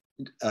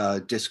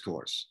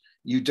discourse.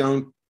 You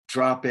don't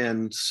drop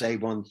in, say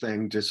one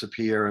thing,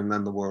 disappear, and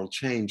then the world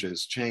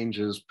changes. Change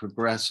is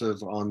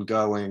progressive,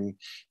 ongoing.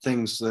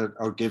 Things that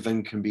are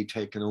given can be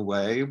taken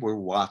away. We're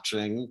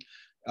watching.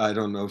 I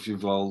don't know if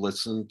you've all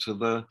listened to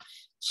the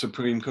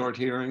Supreme Court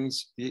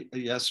hearings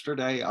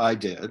yesterday. I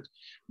did.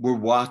 We're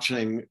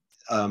watching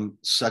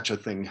such a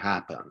thing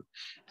happen.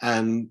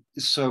 And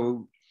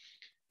so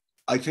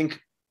I think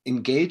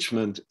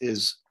engagement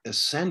is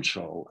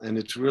essential, and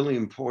it's really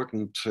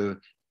important to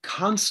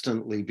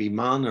constantly be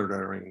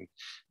monitoring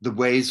the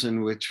ways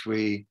in which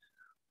we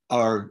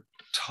are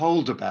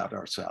told about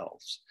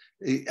ourselves.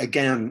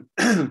 Again,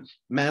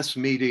 mass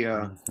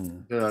media,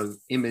 the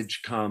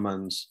image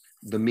commons,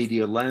 the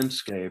media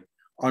landscape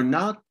are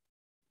not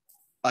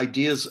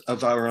ideas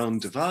of our own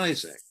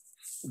devising.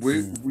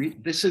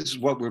 This is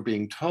what we're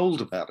being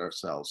told about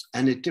ourselves,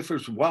 and it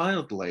differs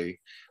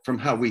wildly from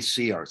how we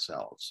see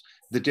ourselves.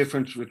 The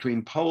difference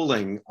between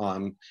polling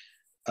on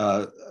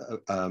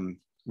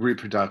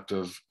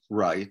reproductive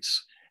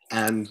rights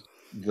and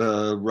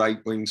the right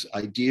wing's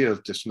idea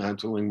of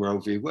dismantling Roe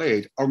v.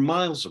 Wade are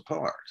miles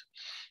apart.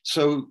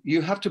 So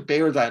you have to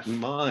bear that in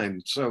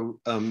mind. So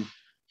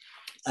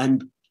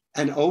and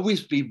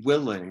always be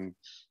willing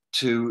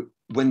to,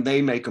 when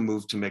they make a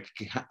move, to make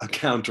a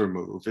counter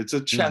move. It's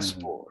a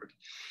chessboard.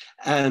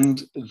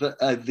 And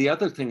the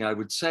other thing I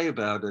would say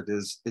about it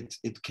is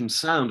it can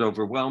sound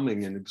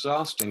overwhelming and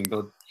exhausting,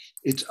 but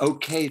it's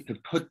okay to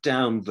put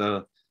down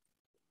the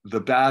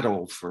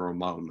battle for a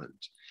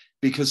moment,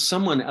 because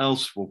someone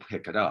else will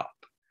pick it up,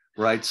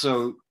 right?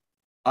 So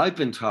I've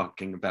been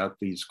talking about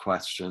these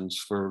questions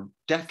for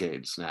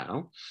decades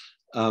now.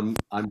 I'm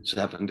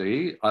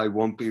 70. I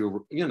won't be,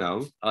 you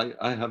know, I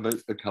have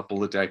a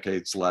couple of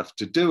decades left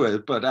to do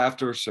it, but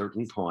after a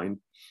certain point,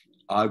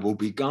 I will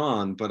be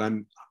gone. But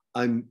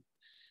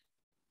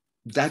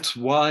that's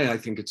why I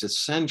think it's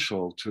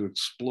essential to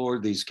explore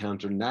these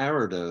counter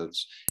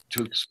narratives,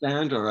 to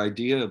expand our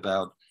idea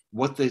about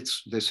what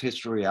this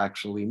history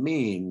actually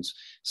means,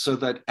 so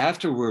that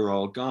after we're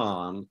all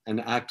gone, an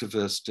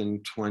activist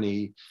in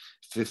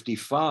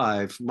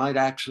 2055 might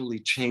actually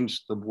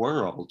change the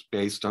world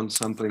based on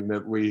something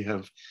that we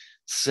have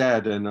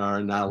said in our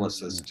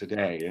analysis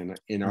today,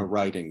 in our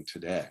writing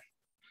today.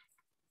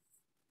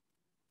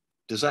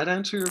 Does that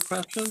answer your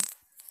question?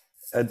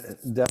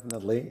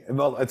 Definitely.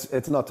 Well,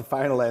 it's not the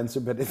final answer,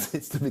 but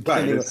it's the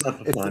beginning. Right, it's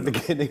the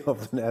beginning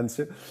of an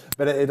answer.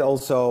 But it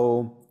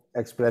also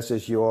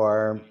expresses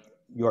your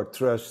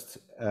trust,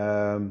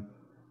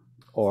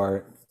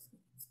 or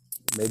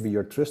maybe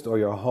your trust or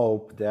your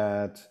hope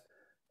that,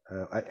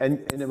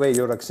 and in a way,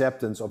 your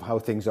acceptance of how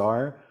things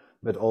are,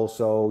 but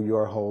also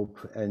your hope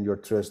and your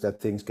trust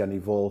that things can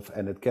evolve,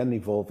 and it can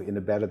evolve in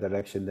a better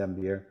direction than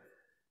we're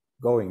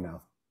going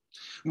now.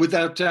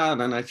 Without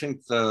doubt, and I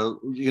think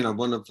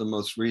one of the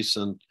most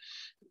recent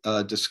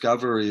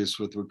discoveries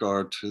with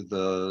regard to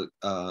the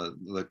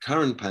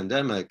current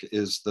pandemic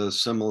is the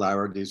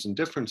similarities and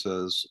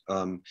differences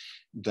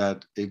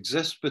that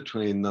exist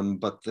between them,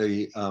 but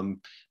the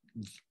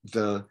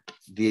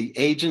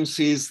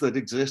agencies that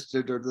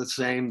existed are the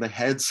same. The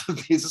heads of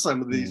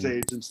some of these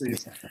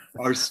agencies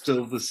are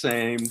still the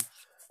same,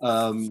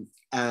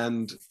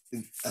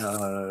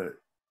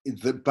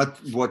 but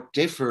what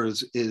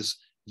differs is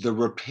the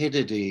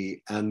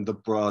rapidity and the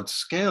broad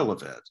scale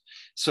of it.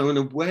 So in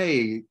a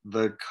way,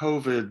 the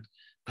COVID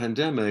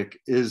pandemic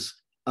is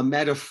a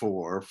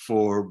metaphor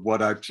for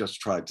what I've just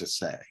tried to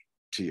say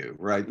to you,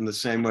 right? In the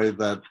same way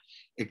that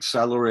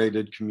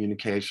accelerated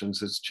communications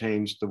has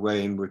changed the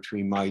way in which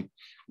we might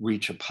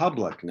reach a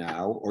public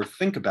now, or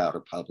think about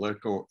a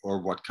public,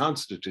 or what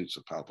constitutes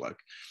a public.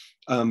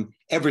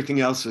 Everything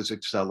else is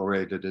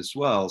accelerated as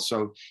well.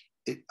 So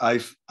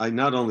I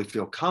not only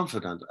feel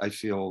confident, I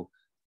feel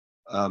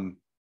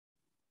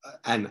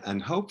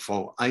and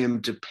hopeful. I am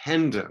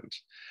dependent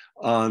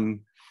on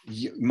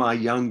my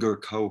younger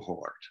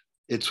cohort.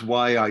 It's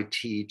why I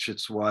teach.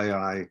 It's why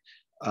I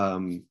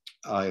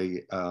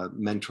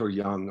mentor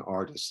young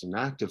artists and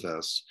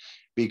activists,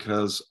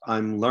 because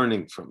I'm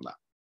learning from them.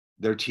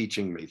 They're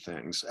teaching me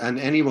things. And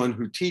anyone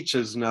who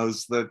teaches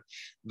knows that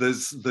the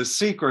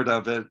secret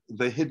of it,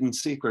 the hidden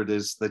secret,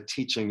 is that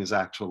teaching is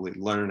actually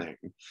learning.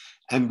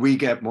 And we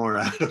get more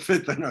out of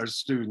it than our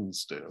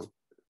students do.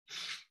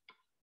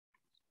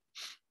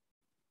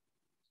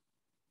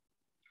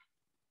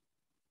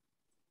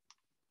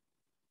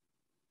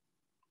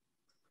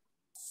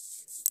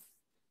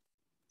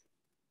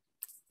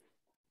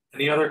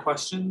 Any other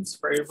questions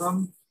for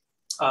Avram?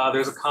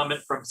 There's a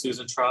comment from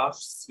Susan Trosh.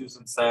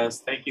 Susan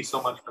says, "Thank you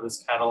so much for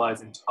this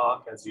catalyzing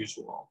talk, as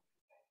usual."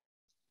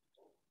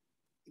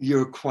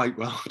 You're quite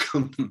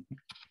welcome.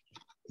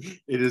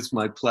 It is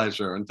my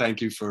pleasure, and thank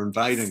you for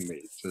inviting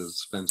me to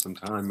spend some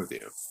time with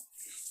you.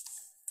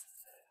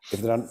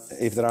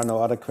 If there are no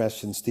other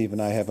questions, Steve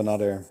and I have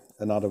another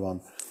one.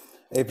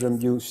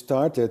 Avram, you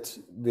started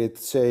with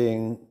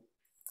saying,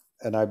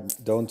 and I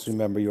don't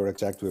remember your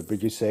exact word,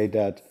 but you say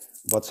that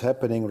what's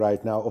happening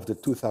right now of the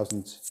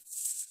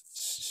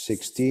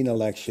 2016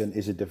 election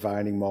is a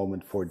defining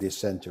moment for this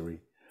century.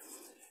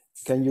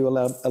 Can you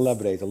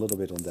elaborate a little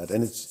bit on that?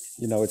 And it's,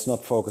 it's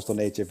not focused on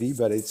HIV,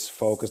 but it's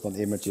focused on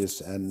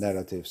images and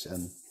narratives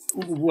and.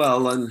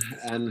 Well, and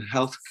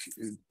health,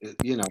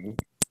 dealing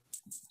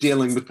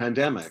with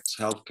pandemics,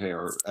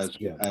 healthcare, as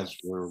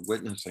we're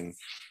witnessing.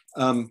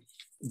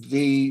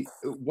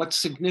 What's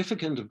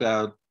significant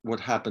about what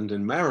happened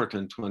in America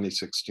in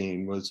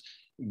 2016 was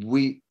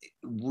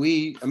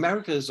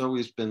America has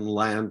always been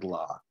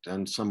landlocked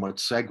and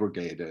somewhat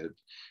segregated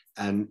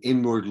and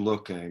inward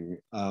looking,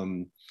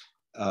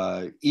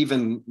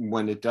 even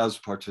when it does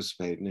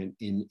participate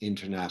in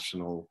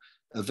international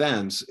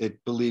events. It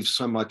believes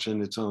so much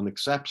in its own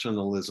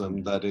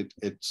exceptionalism that it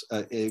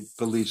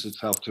believes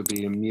itself to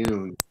be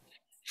immune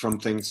from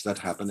things that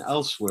happen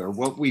elsewhere.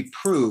 What we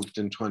proved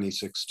in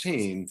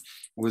 2016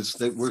 was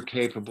that we're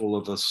capable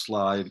of a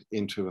slide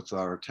into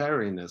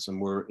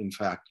authoritarianism. We're in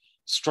fact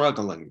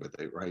struggling with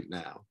it right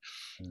now.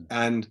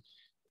 And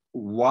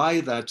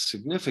why that's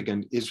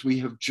significant is we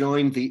have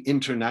joined the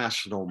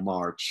international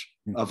march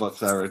of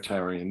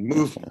authoritarian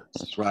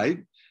movements,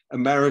 right?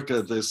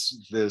 America,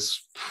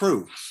 this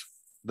proof,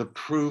 the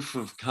proof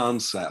of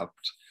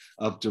concept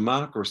of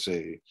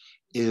democracy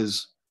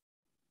is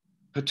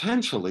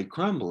potentially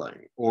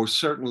crumbling, or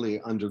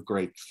certainly under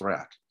great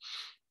threat.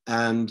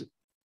 And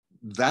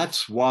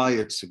that's why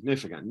it's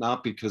significant,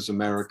 not because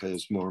America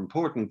is more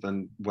important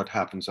than what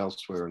happens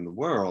elsewhere in the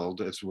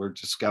world, as we're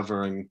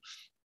discovering,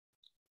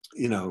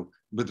 you know,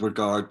 with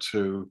regard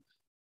to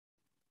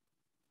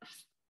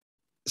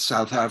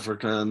South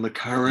Africa and the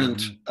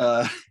current,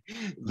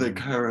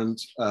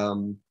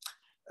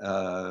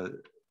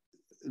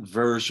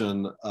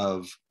 version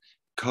of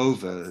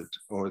COVID,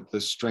 or the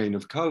strain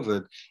of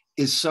COVID,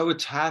 is so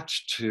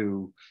attached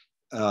to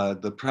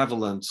the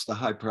prevalence, the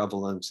high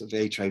prevalence of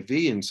HIV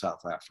in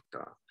South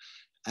Africa,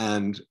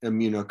 and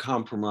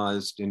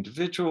immunocompromised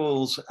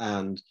individuals,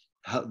 and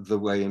the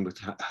way in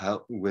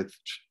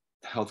which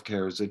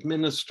healthcare is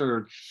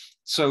administered.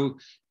 So,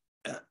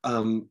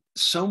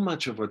 so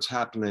much of what's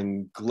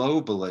happening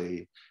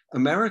globally,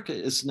 America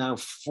is now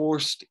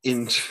forced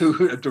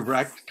into a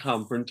direct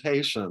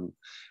confrontation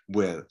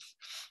with.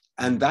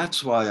 And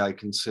that's why I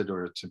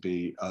consider it to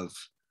be of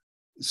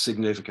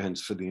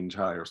significance for the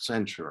entire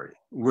century.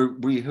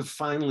 We have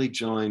finally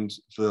joined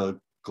the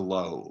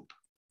globe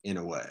in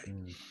a way.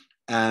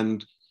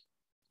 And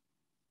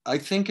I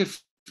think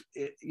if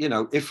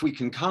we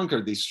can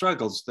conquer these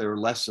struggles, there are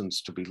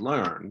lessons to be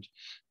learned.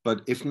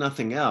 But if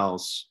nothing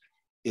else,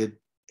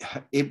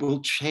 it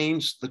will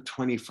change the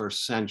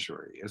 21st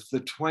century. If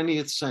the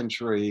 20th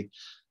century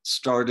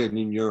started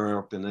in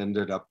Europe and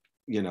ended up,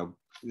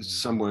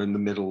 somewhere in the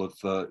middle of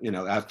the,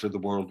 after the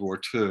World War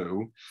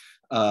II,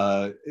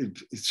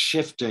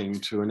 shifting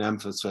to an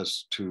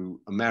emphasis to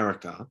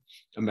America,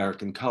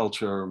 American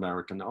culture,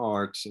 American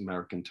arts,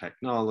 American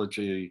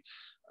technology,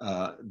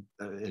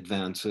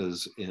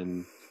 advances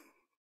in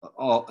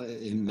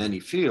many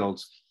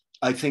fields.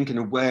 I think in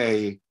a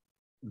way,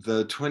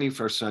 the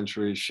 21st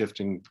century is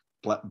shifting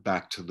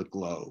back to the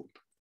globe.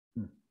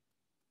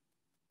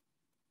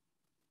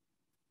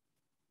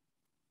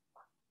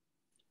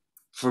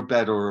 For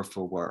better or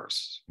for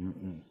worse.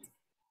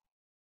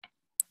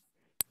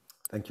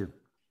 Thank you.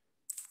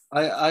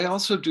 I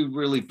also do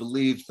really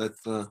believe that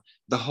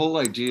the whole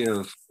idea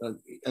of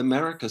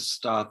America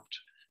stopped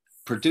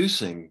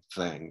producing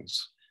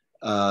things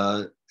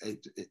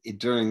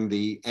during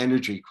the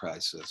energy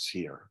crisis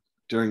here,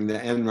 during the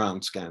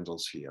Enron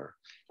scandals here.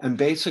 And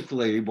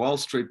basically, Wall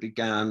Street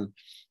began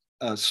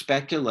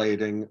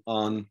speculating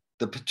on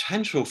the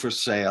potential for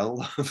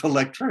sale of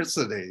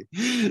electricity,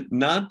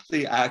 not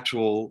the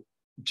actual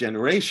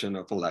generation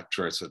of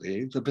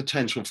electricity, the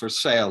potential for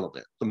sale of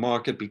it. The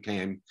market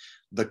became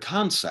the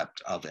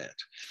concept of it,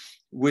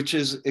 which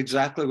is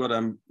exactly what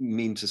I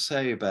mean to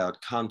say about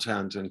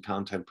content and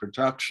content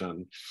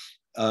production.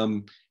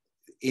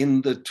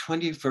 In the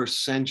 21st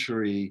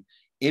century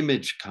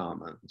image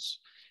commons,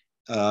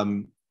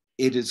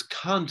 it is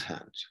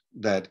content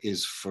that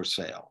is for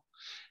sale.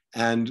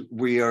 And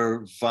we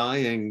are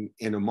vying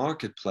in a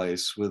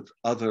marketplace with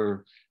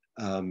other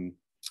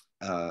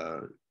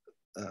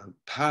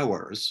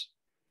powers,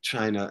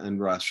 China and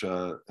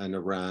Russia and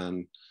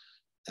Iran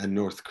and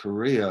North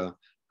Korea,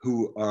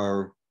 who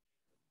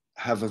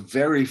have a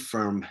very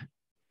firm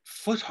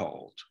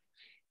foothold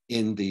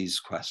in these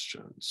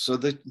questions. So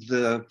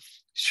the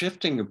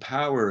shifting of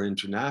power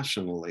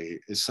internationally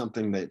is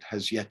something that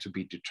has yet to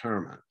be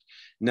determined.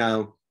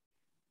 Now,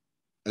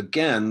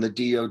 again, the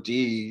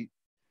DoD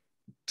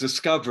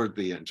discovered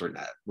the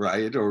internet,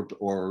 right?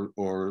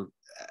 Or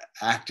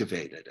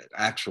activated it,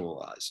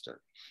 actualized it.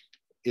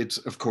 It's,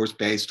 of course,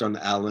 based on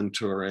Alan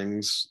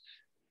Turing's,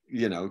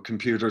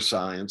 computer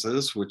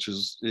sciences, which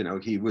is,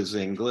 he was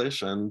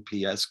English and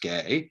P.S.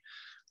 gay.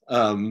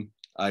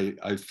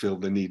 I feel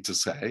the need to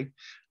say.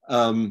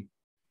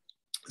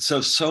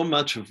 So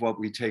much of what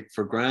we take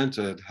for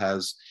granted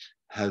has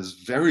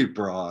very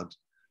broad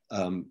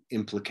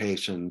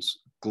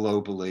implications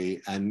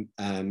globally,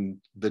 and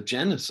the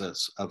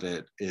genesis of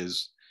it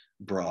is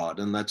broad.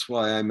 And that's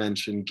why I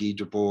mentioned Guy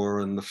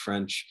Debord and the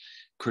French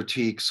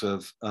critiques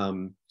of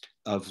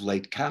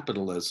late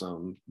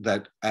capitalism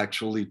that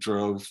actually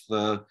drove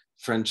the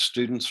French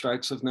student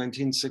strikes of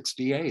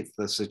 1968.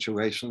 The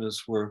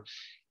situationists were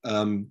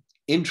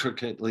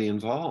intricately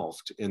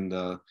involved in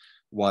the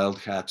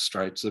wildcat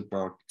strikes that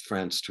brought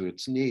France to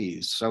its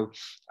knees. So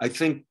I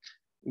think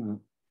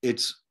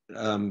it's,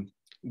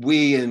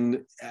 we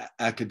in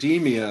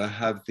academia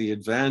have the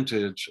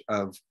advantage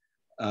of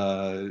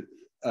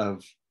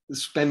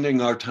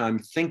spending our time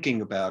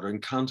thinking about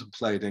and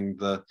contemplating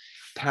the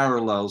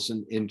parallels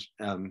and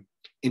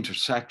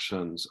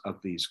intersections of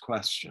these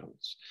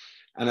questions.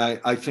 And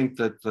I think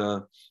that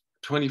the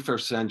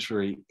 21st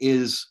century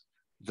is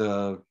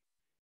the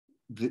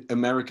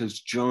America's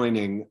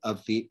joining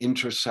of the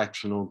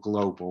intersectional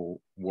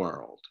global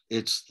world.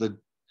 It's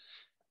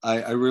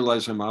I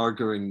realize I'm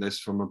arguing this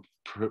from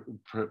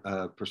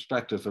a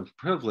perspective of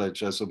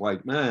privilege as a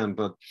white man,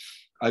 but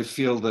I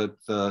feel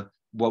that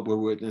what we're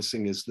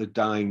witnessing is the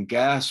dying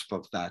gasp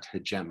of that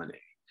hegemony.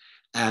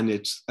 And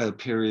it's a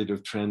period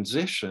of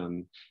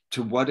transition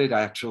to what it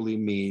actually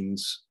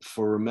means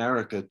for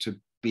America to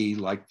be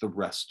like the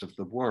rest of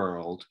the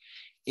world,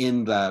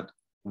 in that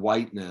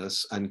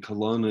whiteness and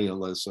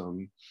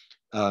colonialism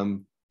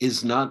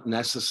is not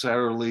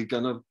necessarily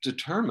going to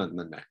determine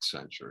the next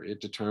century. It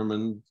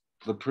determined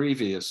the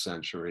previous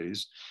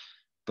centuries,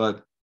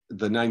 but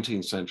the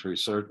 19th century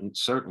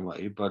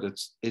certainly, but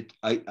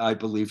I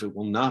believe it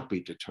will not be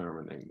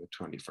determining the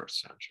 21st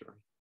century.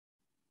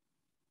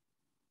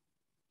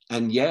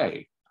 And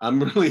yay, I'm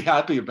really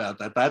happy about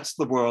that. That's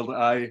the world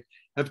I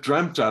have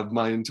dreamt of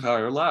my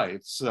entire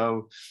life.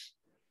 So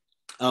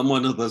I'm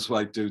one of those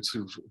white dudes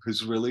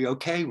who's really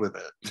okay with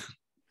it.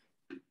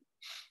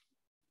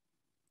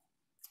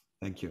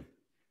 Thank you.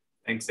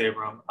 Thanks,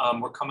 Avram.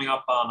 We're coming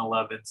up on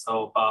 11,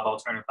 so Bob, I'll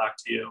turn it back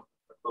to you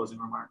for closing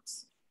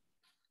remarks.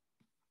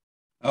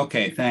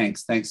 Okay,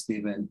 thanks. Thanks,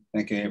 Stephen.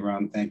 Thank you,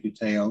 Avram. Thank you,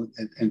 Teo.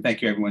 And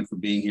thank you, everyone, for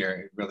being here.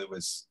 It really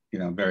was,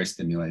 very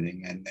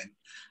stimulating. And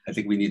I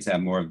think we need to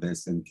have more of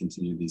this and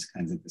continue these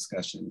kinds of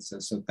discussions.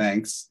 So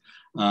thanks.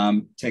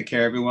 Take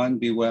care, everyone.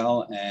 Be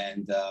well.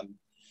 And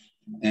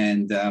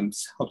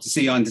hope to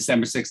see you on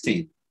December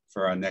 16th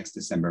for our next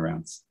December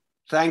rounds.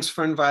 Thanks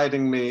for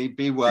inviting me.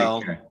 Be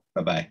well.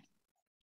 Bye-bye.